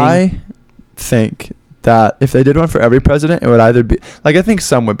 Yes, Ding. I think that if they did one for every president, it would either be like, I think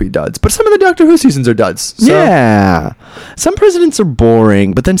some would be duds, but some of the Doctor Who seasons are duds. So, Yeah, some presidents are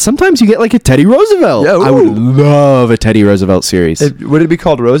boring, but then sometimes you get like a Teddy Roosevelt. Yeah, I would ooh. love a Teddy Roosevelt series, would it be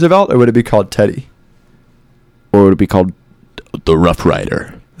called Roosevelt or would it be called Teddy? or would it be called The Rough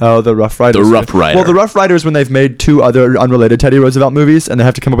Rider? Oh, the Rough Riders. The Rough Rider. Well, the Rough Riders when they've made 2 other unrelated Teddy Roosevelt movies, and they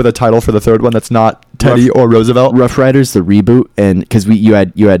have to come up with a title for the third one that's not Teddy or Roosevelt. Rough Riders, the reboot, and because you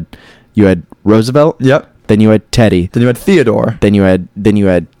had Roosevelt, Yep. then you had Teddy, Then you had Theodore. then you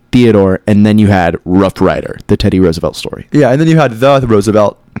had Theodore, and then you had Rough Rider, the Teddy Roosevelt story. Yeah, and then you had the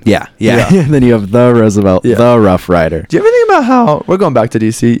Roosevelt. Yeah. Yeah. Then you have the Roosevelt, Yeah. the Rough Rider. Do you ever think about how we're going back to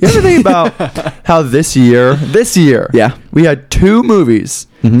DC? You ever think about how this year, Yeah. we had 2 movies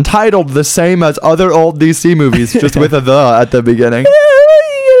Mhm. titled the same as other old DC movies, just with a the at the beginning.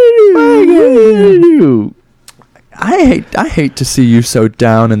 I hate to see you so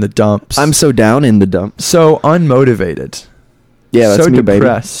down in the dumps. I'm so down in the dumps. so unmotivated. Yeah, that's so me, baby.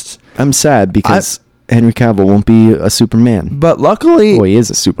 depressed. I'm sad because Henry Cavill won't be a Superman. But luckily, Boy, he is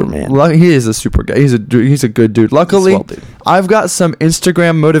a Superman. he is a super guy. He's a good dude. Luckily, swell dude. I've got some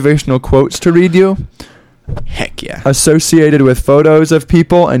Instagram motivational quotes to read you, Heck yeah. associated with photos of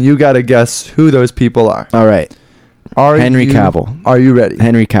people, and you got to guess who those people are. All right. Are Henry you- Cavill. Are you ready?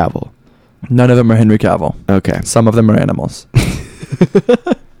 Henry Cavill. None of them are Henry Cavill. Okay. Some of them are animals.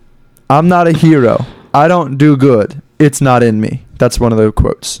 I'm not a hero. I don't do good. It's not in me. That's one of the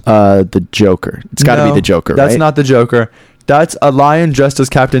quotes. The Joker. It's got to be No, the Joker, That's right? not the Joker. That's a lion dressed as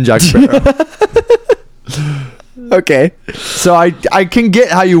Captain Jack Sparrow. Okay. So I can get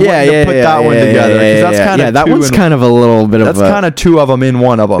how you want to put that one together. 'Cause that's kind of that one's kind of a little bit that's of a... kind of 2 of them in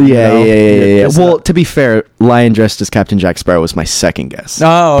one of them. Yeah. It's Well, not- to be fair, Lion dressed as Captain Jack Sparrow was my second guess.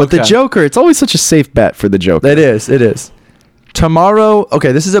 Oh, But the okay. Joker, it's always such a safe bet for the Joker. It is. Tomorrow,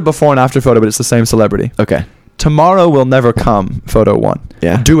 okay, this is a before and after photo, but it's the same celebrity. Okay. Tomorrow will never come, photo 1.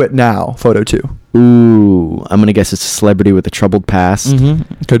 Yeah. Do it now, photo 2. Ooh, I'm gonna guess it's a celebrity with a troubled past,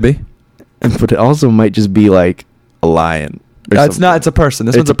 Could be. but it also might just be like a lion. or It's something. not. It's a person.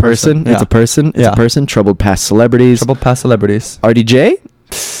 This It's one's a person. Yeah. It's a person. It's Yeah. a person. Troubled past celebrities. Troubled past celebrities. RDJ.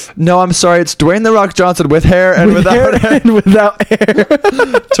 No, I'm sorry. It's Dwayne The Rock Johnson with hair and without hair. and without hair.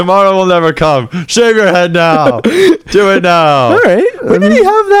 Tomorrow will never come. Shave your head now. Do it now. All right. When did he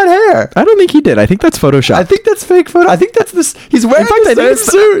have that hair? I don't think he did. I think that's Photoshop. I think that's fake photo. I think that's this. He's wearing the same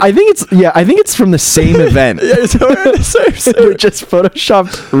suit. I think it's I think it's from the same event. Yeah, he's wearing the same They suit. just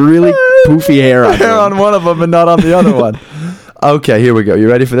photoshopped really poofy hair on Hair him. on one of them and not on the other one. Okay, here we go. You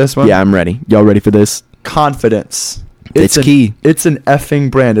ready for this one? Yeah, I'm ready. Y'all ready for this? Confidence. It's an- key. It's an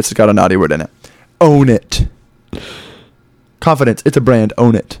effing brand. It's got a naughty word in it. Own it. Confidence. It's a brand.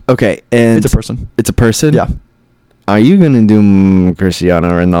 Own it. Okay, and It's a person. It's a person. Yeah. Are you gonna do Cristiano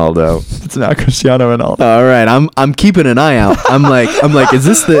Ronaldo? It's not Cristiano Ronaldo. All right, I'm keeping an eye out. I'm like, is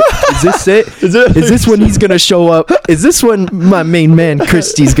this it? Is this when he's gonna show up? Is this when my main man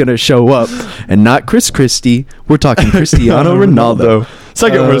Christie's gonna show up? And not Chris Christie. We're talking Cristiano Ronaldo.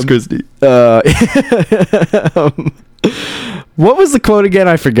 Second worst Christie. What was the quote again?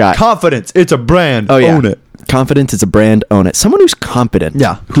 I forgot. Confidence. It's a brand. Oh yeah. Own it. Confidence is a brand. Own it. Someone who's competent.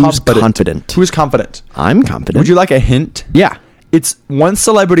 Yeah. Who's confident? Who's confident? I'm confident. Would you like a hint? Yeah. It's one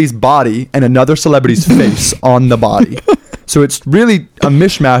celebrity's body and another celebrity's face on the body. So it's really a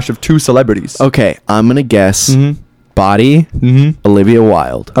mishmash of two celebrities. Okay, I'm gonna guess. Mhm. Body. Mm-hmm. Olivia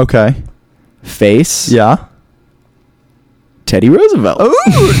Wilde. Okay. Face. Yeah. Teddy Roosevelt.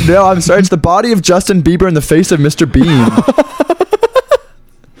 Oh no! I'm sorry. It's the body of Justin Bieber and the face of Mr. Bean.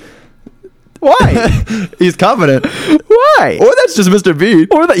 Why? He's confident. Why? Or that's just Mr. Bean.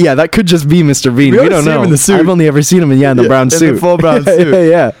 Or that could just be Mr. Bean. We We only don't see him know. in the suit. I've only ever seen him in the brown in the suit. full brown suit.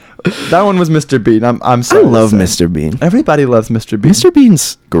 yeah. That one was Mr. Bean. I'm I sorry. to love say. Mr. Bean. Everybody loves Mr. Bean. Mr.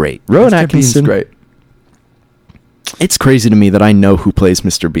 Bean's great. Rowan Mr. Atkinson. Bean's great. It's crazy to me that I know who plays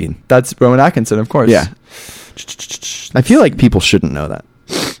Mr. Bean. That's Rowan Atkinson, of course. Yeah. I feel like people shouldn't know that.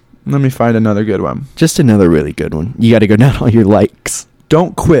 Let me find another good one. Just another really good one. You got to go down all your likes.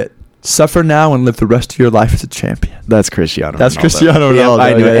 Don't quit. Suffer now and live the rest of your life as a champion. That's Cristiano. That's Ronaldo. Cristiano Yeah, Ronaldo.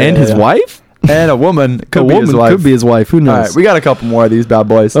 I know. Yeah, And yeah, his yeah. wife. And a woman could A be woman his wife. could be his wife. Who All knows? right, we got a couple more of these bad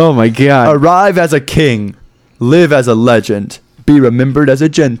boys. Oh my god. Arrive as a king. Live as a legend. Be remembered as a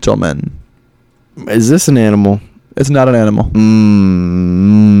gentleman. Is this an animal? It's not an animal.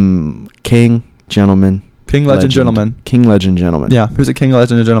 King, gentleman. King, legend, gentleman. King, legend, gentleman. Yeah, who's a king,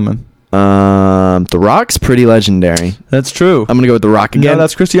 legend, and gentleman? The Rock's pretty legendary. That's true. I'm gonna go with The Rock again. No,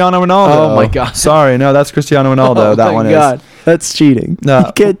 that's Cristiano Ronaldo. Oh my God. Sorry, no, that's Cristiano Ronaldo. Oh that my one God. is. That's cheating. No.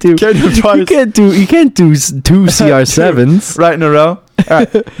 You can't do. Can't do twice. You can't do two CR7s. Right in a row. All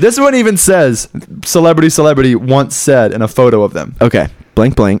right. This one even says celebrity once said in a photo of them. Okay.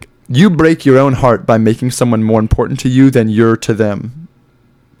 Blank blank. You break your own heart by making someone more important to you than you're to them.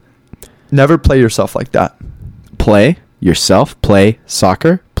 Never play yourself like that. Play yourself. Play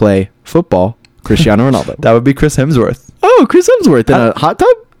soccer. Play football. Cristiano Ronaldo. That would be Chris Hemsworth. Oh, Chris Hemsworth in a hot tub.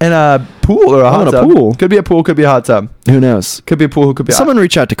 In a pool or a hot in a tub. pool. Could be a pool, could be a hot tub. Who knows? Could be a pool, could be Someone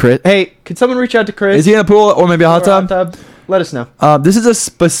reach out to Chris. Hey, could someone reach out to Chris? Is he in a pool or maybe a hot tub? Let us know. This is a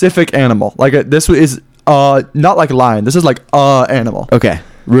specific animal. This is not like lion. This is like animal. Okay.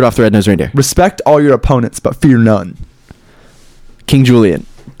 Rudolph the Red-Nosed Reindeer. Respect all your opponents, but fear none. King Julian.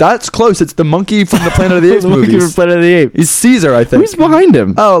 That's close. It's the monkey from the Planet of the Apes The monkey movies. from Planet of the Apes. He's Caesar, I think. Who's behind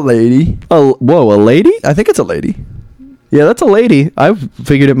him? Oh, lady. Whoa, a lady? I think it's a lady. Yeah, that's a lady. I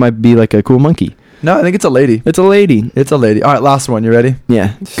figured it might be like a cool monkey. No, I think it's a lady. It's a lady. It's a lady. All right, last one. You ready?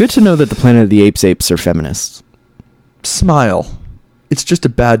 Yeah. Good to know that the Planet of the Apes are feminists. Smile. It's just a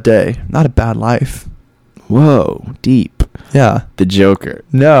bad day, not a bad life. Whoa, deep. Yeah. The Joker.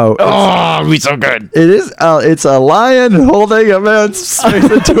 No. Oh, be so good. It is. It's a lion holding a man's face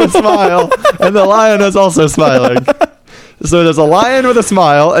into a smile, and the lion is also smiling. So there's a lion with a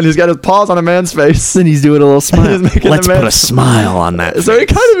smile, and he's got his paws on a man's face. Then he's doing a little smile. He's making Let's the man- put a smile on that. So he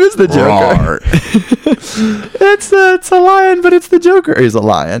face. kind of is the Joker. Roar. It's a lion, but it's the Joker. He's a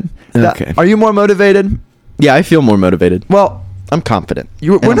lion. Okay. Are you more motivated? Yeah, I feel more motivated. Well, I'm confident.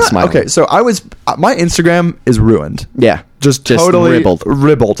 we're And I'm not smiling. okay. So I was. My Instagram is ruined. Yeah. Just totally ribbled.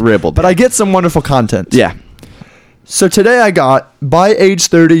 ribbled. But I get some wonderful content. Yeah. So today I got, by age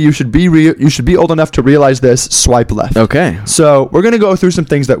 30, you should be old enough to realize this. Swipe left. Okay. So we're gonna go through some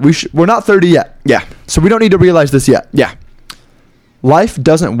things that we're not 30 yet. Yeah. So we don't need to realize this yet. Yeah. Life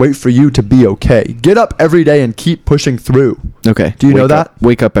doesn't wait for you to be okay. Get up every day and keep pushing through. Okay. Do you know Wake that? up.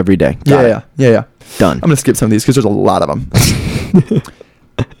 Wake up every day. Got it. Yeah. Done. I'm gonna skip some of these because there's a lot of them.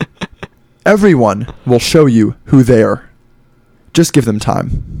 Everyone will show you who they're. Just give them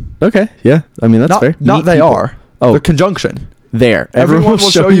time. Okay. Yeah. I mean, that's fair. Not Meet they people. are. Oh. The conjunction. There. Everyone will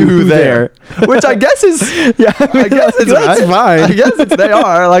show you who there. Which I guess is. Yeah. I guess it's That's right. fine. I guess it's they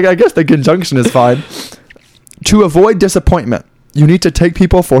are. Like, I guess the conjunction is fine. To avoid disappointment, you need to take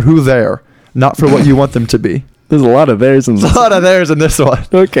people for who they're, not for what you want them to be. There's a lot of theirs in There's this. a lot of theirs in this one.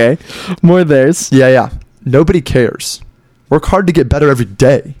 Okay. More theirs. Yeah. Nobody cares. Work hard to get better every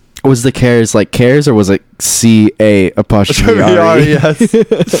day. Was the cares like cares or was it C-A apostrophe R-E?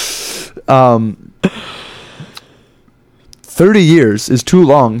 yes. 30 years is too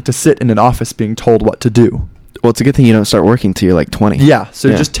long to sit in an office being told what to do. Well, it's a good thing you don't start working till you're like 20. Yeah, so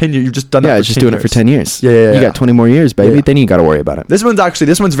Yeah. just 10 years. You've just done that. Yeah, for it's just 10 doing it for 10 years. Yeah. You got 20 more years, baby. Yeah. Then you got to worry about it. This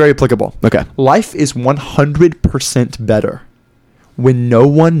one's very applicable. Okay. Life is 100% better when no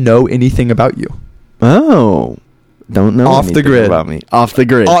one know anything about you. Oh. Don't know Off the anything grid. about me. Off the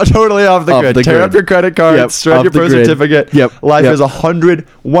grid. Oh, totally off the Off grid. the Tear grid. up your credit card, Yep, shred off your the birth grid. certificate. Yep, Life yep. is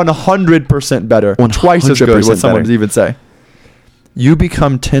 100% better. Twice as good, 100% what someone better. even say. You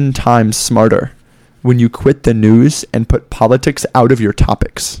become 10 times smarter when you quit the news and put politics out of your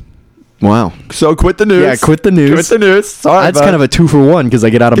topics. Wow. So quit the news. Yeah, quit the news. Quit the news. Sorry, That's kind of a 2-for-1 because I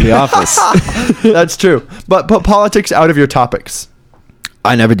get out of the office. That's true. But put politics out of your topics.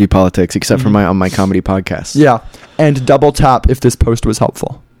 I never do politics except for on my comedy podcast. Yeah. And double tap if this post was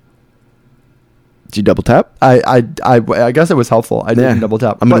helpful. Did you double tap? I guess it was helpful. I didn't double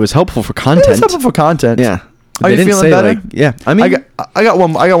tap. I mean, But it was helpful for it content. was helpful for content. Yeah. Are They you didn't feeling say, better? like- yeah. I mean, I got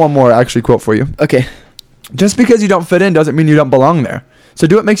one more actually quote for you. okay. Just because you don't fit in doesn't mean you don't belong there. So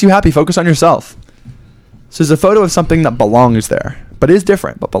do what makes you happy. Focus on yourself. So there's a photo of something that belongs there, but is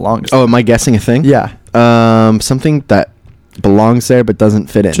different, but belongs. Oh, am I guessing a thing? Yeah. Something that belongs there but doesn't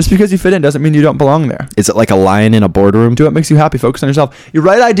fit in. Just because you fit in doesn't mean you don't belong there. Is it like a lion in a boardroom? Do what makes you happy. Focus on yourself. Your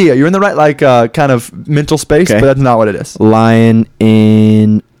right idea. You're in the right kind of mental space, Okay. but that's not what it is. Lion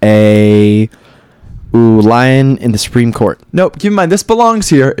in lion in the Supreme Court. Nope. Keep in mind, this belongs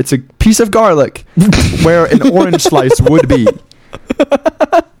here. It's a piece of garlic where an orange slice would be.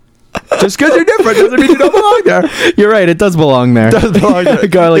 Just because you're different doesn't mean you don't belong there. You're right. It does belong there. It does belong there.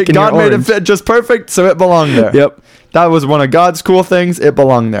 Garlic in God your made it orange. fit just perfect, so it belonged there. Yep. That was one of God's cool things. It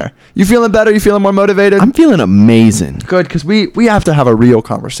belonged there. You feeling better? You feeling more motivated? I'm feeling amazing. good because we have to have a real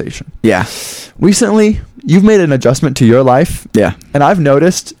conversation. Yeah. Recently, you've made an adjustment to your life, Yeah. and I've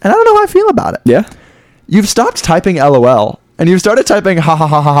noticed, and I don't know how I feel about it. Yeah. You've stopped typing LOL, and you've started typing ha ha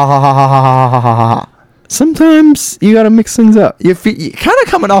ha ha ha ha ha ha ha ha ha ha. Sometimes you got to mix things up. You're kind of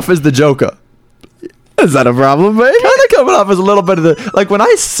coming off as the Joker. Is that a problem, baby? Kind of coming off as a little bit of the like when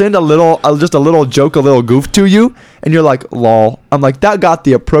I send just a little joke, a little goof to you, and you're like, "Lol." I'm like, that got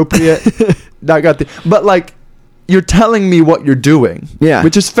the appropriate, but like, you're telling me what you're doing, Yeah.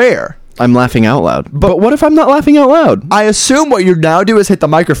 which is fair. I'm laughing out loud. But what if I'm not laughing out loud? I assume what you now do is hit the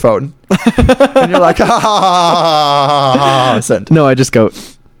microphone, and you're like, ha ha ha ha ha ha. Send. No, I just go.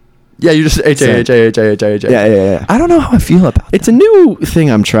 Yeah, you just H A H A H A H A H A. Yeah. I don't know how I feel about it. It's a new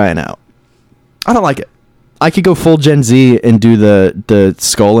thing I'm trying out. I don't like it. I could go full Gen Z and do the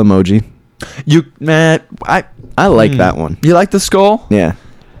skull emoji. I like that one. You like the skull? Yeah.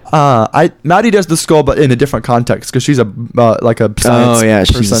 Maddie does the skull, but in a different context because she's a science. Oh yeah,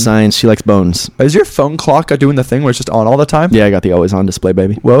 she's person. a science. She likes bones. Is your phone clock doing the thing where it's just on all the time? Yeah, I got the always on display,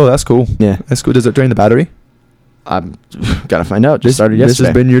 baby. Whoa, that's cool. Yeah. That's cool. Does it drain the battery? I'm gotta find out. Just started This yesterday.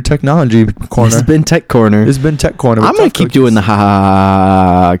 has been your technology corner. This has been Tech Corner. This has been Tech Corner. with I'm gonna Tough keep Cookies. doing the ha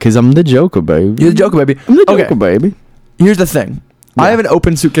ha because I'm the Joker, baby. You're the Joker, baby. I'm the Okay. Joker, baby. Here's the thing. I Yeah. have an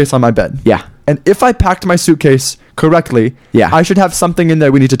open suitcase on my bed. Yeah. And if I packed my suitcase correctly, Yeah. I should have something in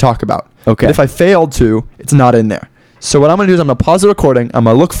there we need to talk about. Okay. But if I failed to, it's not in there. So what I'm going to do is I'm going to pause the recording, I'm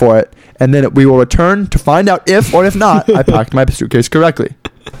going to look for it, and then we will return to find out if or if not I packed my suitcase correctly.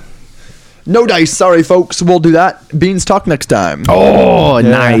 No dice. Sorry, folks. We'll do that. Beans talk next time. Oh,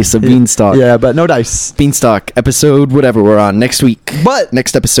 Yeah. nice. A beanstalk. Yeah, but no dice. Beanstalk episode, whatever we're on next week. But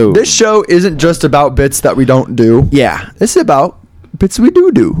Next episode. this show isn't just about bits that we don't do. Yeah. It's about bits we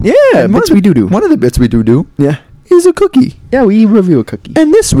do do. Yeah, And one bits of the- we do do. One of the bits we do Yeah. is a cookie. Yeah, we review a cookie.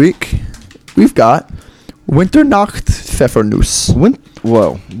 And this week, we've got Winternacht Pfeffernuss.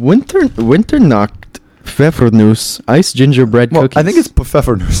 Winternacht Pfeffernuss ice gingerbread Well, cookies. I think it's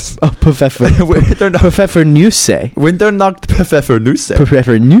Pfeffernuss. oh, Pfeffernusse. Winternacht Pfeffernuss.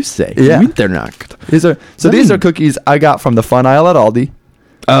 Pfeffernusse. Yeah. Winternacht. These are cookies I got from the fun aisle at Aldi.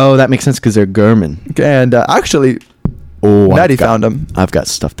 Oh, that makes sense because they're German. And actually, Oh, Maddie found them. I've got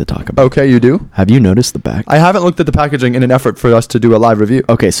stuff to talk about. Okay, you do? Have you noticed the back? I haven't looked at the packaging in an effort for us to do a live review.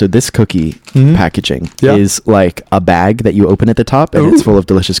 Okay, so this cookie Mhm. packaging Yeah. is like a bag that you open at the top and it's Ooh. full of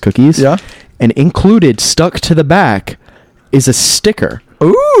delicious cookies. Yeah. And included, stuck to the back, is a sticker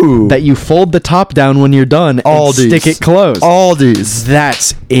Ooh. that you fold the top down when you're done and Aldi's. stick it closed. Aldi's.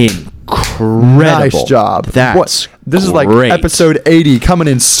 That's incredible. Nice job. That's This is like great. episode 80 coming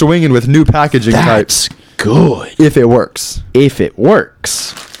in swinging with new packaging That's types. good. If it works. If it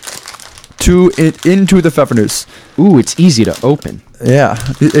works. Into the Pfeffernuss. Ooh, it's easy to open. Yeah.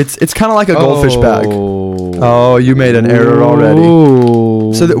 It's kind of like a goldfish bag. Oh, you made an error already.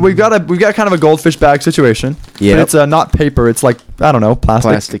 Oh. So we've got kind of a goldfish bag situation. Yep. But it's not paper. It's like, I don't know,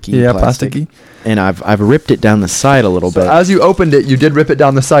 plastic. Plasticky. Yeah, plastic. plasticky. And I've ripped it down the side a little So bit. as you opened it, you did rip it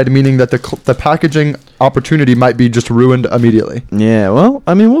down the side, meaning that the packaging opportunity might be just ruined immediately. Yeah, well,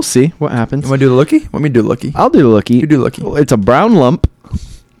 I mean, we'll see what happens. You want to do the lookie? Let me do the lookie. I'll do the lookie. You do the lookie. It's a brown lump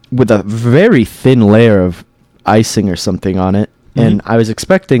with a very thin layer of icing or something on it. And I was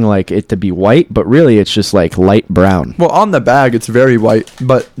expecting like it to be white, but really it's just like light brown. Well, on the bag, it's very white,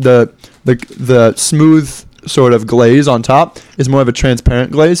 but the smooth sort of glaze on top is more of a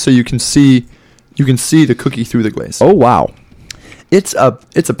transparent glaze, so you can see the cookie through the glaze. Oh wow. It's a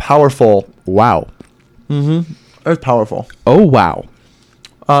powerful. Wow. It's powerful. Oh wow.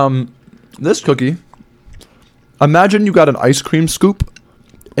 This cookie. Imagine you got an ice cream scoop.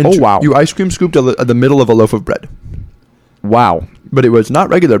 And Oh, wow. You ice cream scooped at the middle of a loaf of bread, Wow. but it was not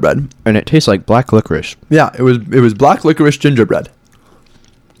regular bread. And it tastes like black licorice. Yeah, it was black licorice gingerbread.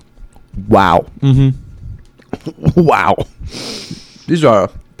 Wow. Wow. These are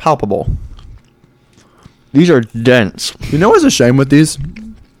palpable. These are dense. You know what's a shame with these?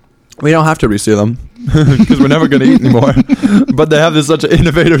 We don't have to reseal them because we're never going to eat anymore. But they have such an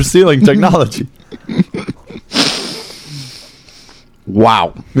innovative sealing technology.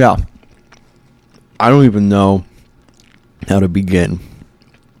 Wow. Yeah. I don't even know how to begin.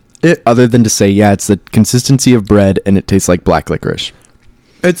 It Other than to say, yeah, it's the consistency of bread and it tastes like black licorice.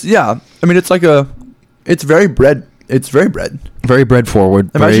 it's yeah. I mean, it's very bread. It's very bread. Very bread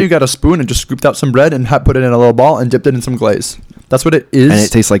forward. Imagine you got a spoon and just scooped out some bread and put it in a little ball and dipped it in some glaze. That's what it is. and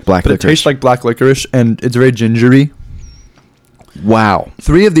it tastes like black but licorice. it tastes like black licorice and it's very gingery. Wow.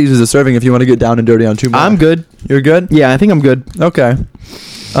 3 of these is a serving if you want to get down and dirty on 2 more. I'm good. You're good? Yeah, I think I'm good. Okay.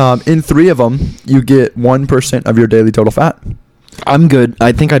 In 3 of them, you get 1% of your daily total fat. I'm good.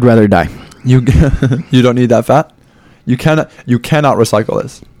 I think I'd rather die. You you don't need that fat. You cannot recycle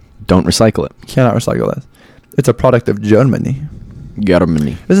this. Don't recycle it. You cannot recycle this. It's a product of Germany.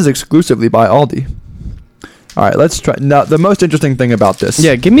 Germany. This is exclusively by Aldi. All right, let's try. Now, the most interesting thing about this.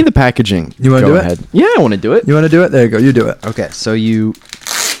 Yeah, give me the packaging. You wanna Go do it? ahead. Yeah, I want to do it. You want to do it? There you go. You do it. Okay, so you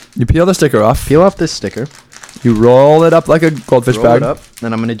You peel the sticker off. peel off this sticker. You roll it up like a goldfish Roll bag. it up.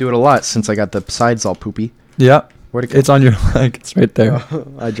 And I'm going to do it a lot since I got the sides all poopy. Yeah. Where'd it go? It's on your leg. It's right there.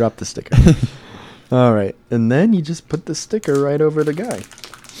 I dropped the sticker. All right. And then you just put the sticker right over the guy.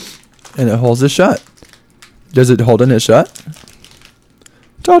 And it holds it shut. Does it hold it shut?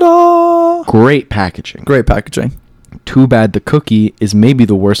 Ta-da! Great packaging. Great packaging. Too bad the cookie is maybe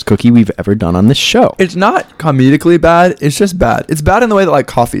the worst cookie we've ever done on this show. It's not comedically bad. It's just bad. It's bad in the way that like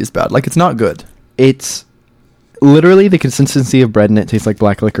coffee is bad. Like it's not good. It's literally the consistency of bread and it tastes like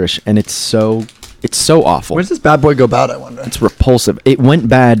black licorice. And it's so awful. When does this bad boy go bad, I wonder? It's repulsive. It went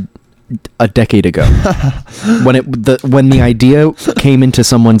bad a decade ago. when the idea came into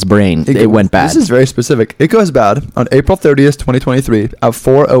someone's brain, it went bad. This is very specific. It goes bad on April 30th, 2023 at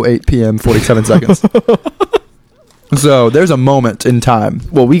 4:08 p.m. 47 seconds. So there's a moment in time.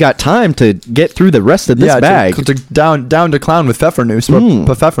 Well, we got time to get through the rest of this bag. To down to clown with Pfeffernuss or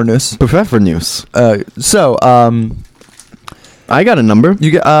Pfeffernuss. Pfeffernuss. I got a number.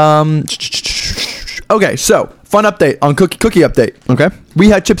 You get okay, so fun update on cookie update. Okay. We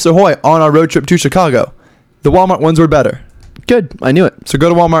had Chips Ahoy on our road trip to Chicago. The Walmart ones were better. Good. I knew it. So go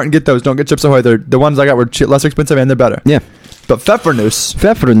to Walmart and get those. Don't get Chips Ahoy. The ones I got were less expensive and they're better. Yeah. But Pfeffernuss.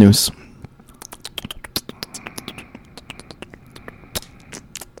 Pfeffernuss.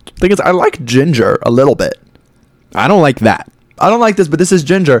 Thing is, I like ginger a little bit. I don't like that. I don't like this, but this is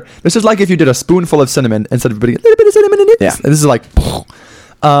ginger. This is like if you did a spoonful of cinnamon instead of putting a little bit of cinnamon in it. Yeah. And this is like,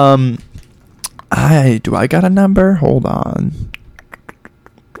 I got a number? Hold on.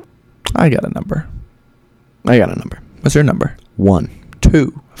 I got a number. What's your number? 1.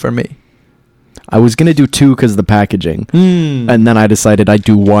 2 for me. I was going to do 2 because of the packaging. And then I decided I'd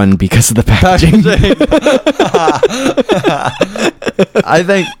do 1 because of the packaging. I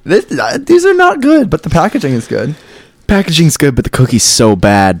think these are not good, but the packaging is good. Packaging's good, but the cookie's so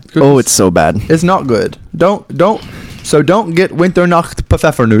bad. Oh, it's so bad. It's not good. Don't get Winternacht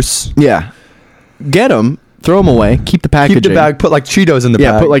Pfeffernuss. Yeah. Get them, throw them away, keep the packaging. Keep the bag. Put like Cheetos in the bag.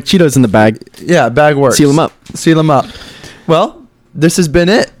 Yeah, put like Cheetos in the bag. Yeah, bag works. Seal them up. Seal them up. Well, this has been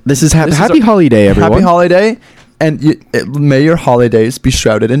it. This is happy holiday, everyone. Happy holiday. And may your holidays be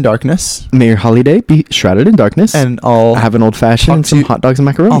shrouded in darkness. May your holiday be shrouded in darkness. And I'll have an old fashioned and talk to some you- hot dogs and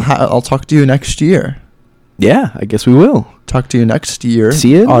macaroni. I'll talk to you next year. Yeah, I guess we will. Talk to you next year.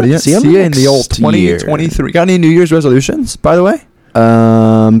 See you- audience. see you See you in the old next year. 2023. Got any New Year's resolutions, by the way?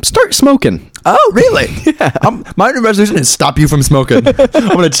 Start smoking. Oh, really? Yeah. My new resolution is stop you from smoking. I'm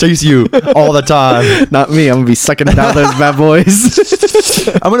gonna chase you all the time. Not me. I'm gonna be sucking down those bad boys.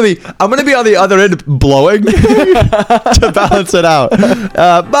 I'm gonna be on the other end blowing to balance it out.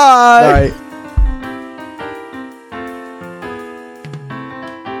 Bye. All right.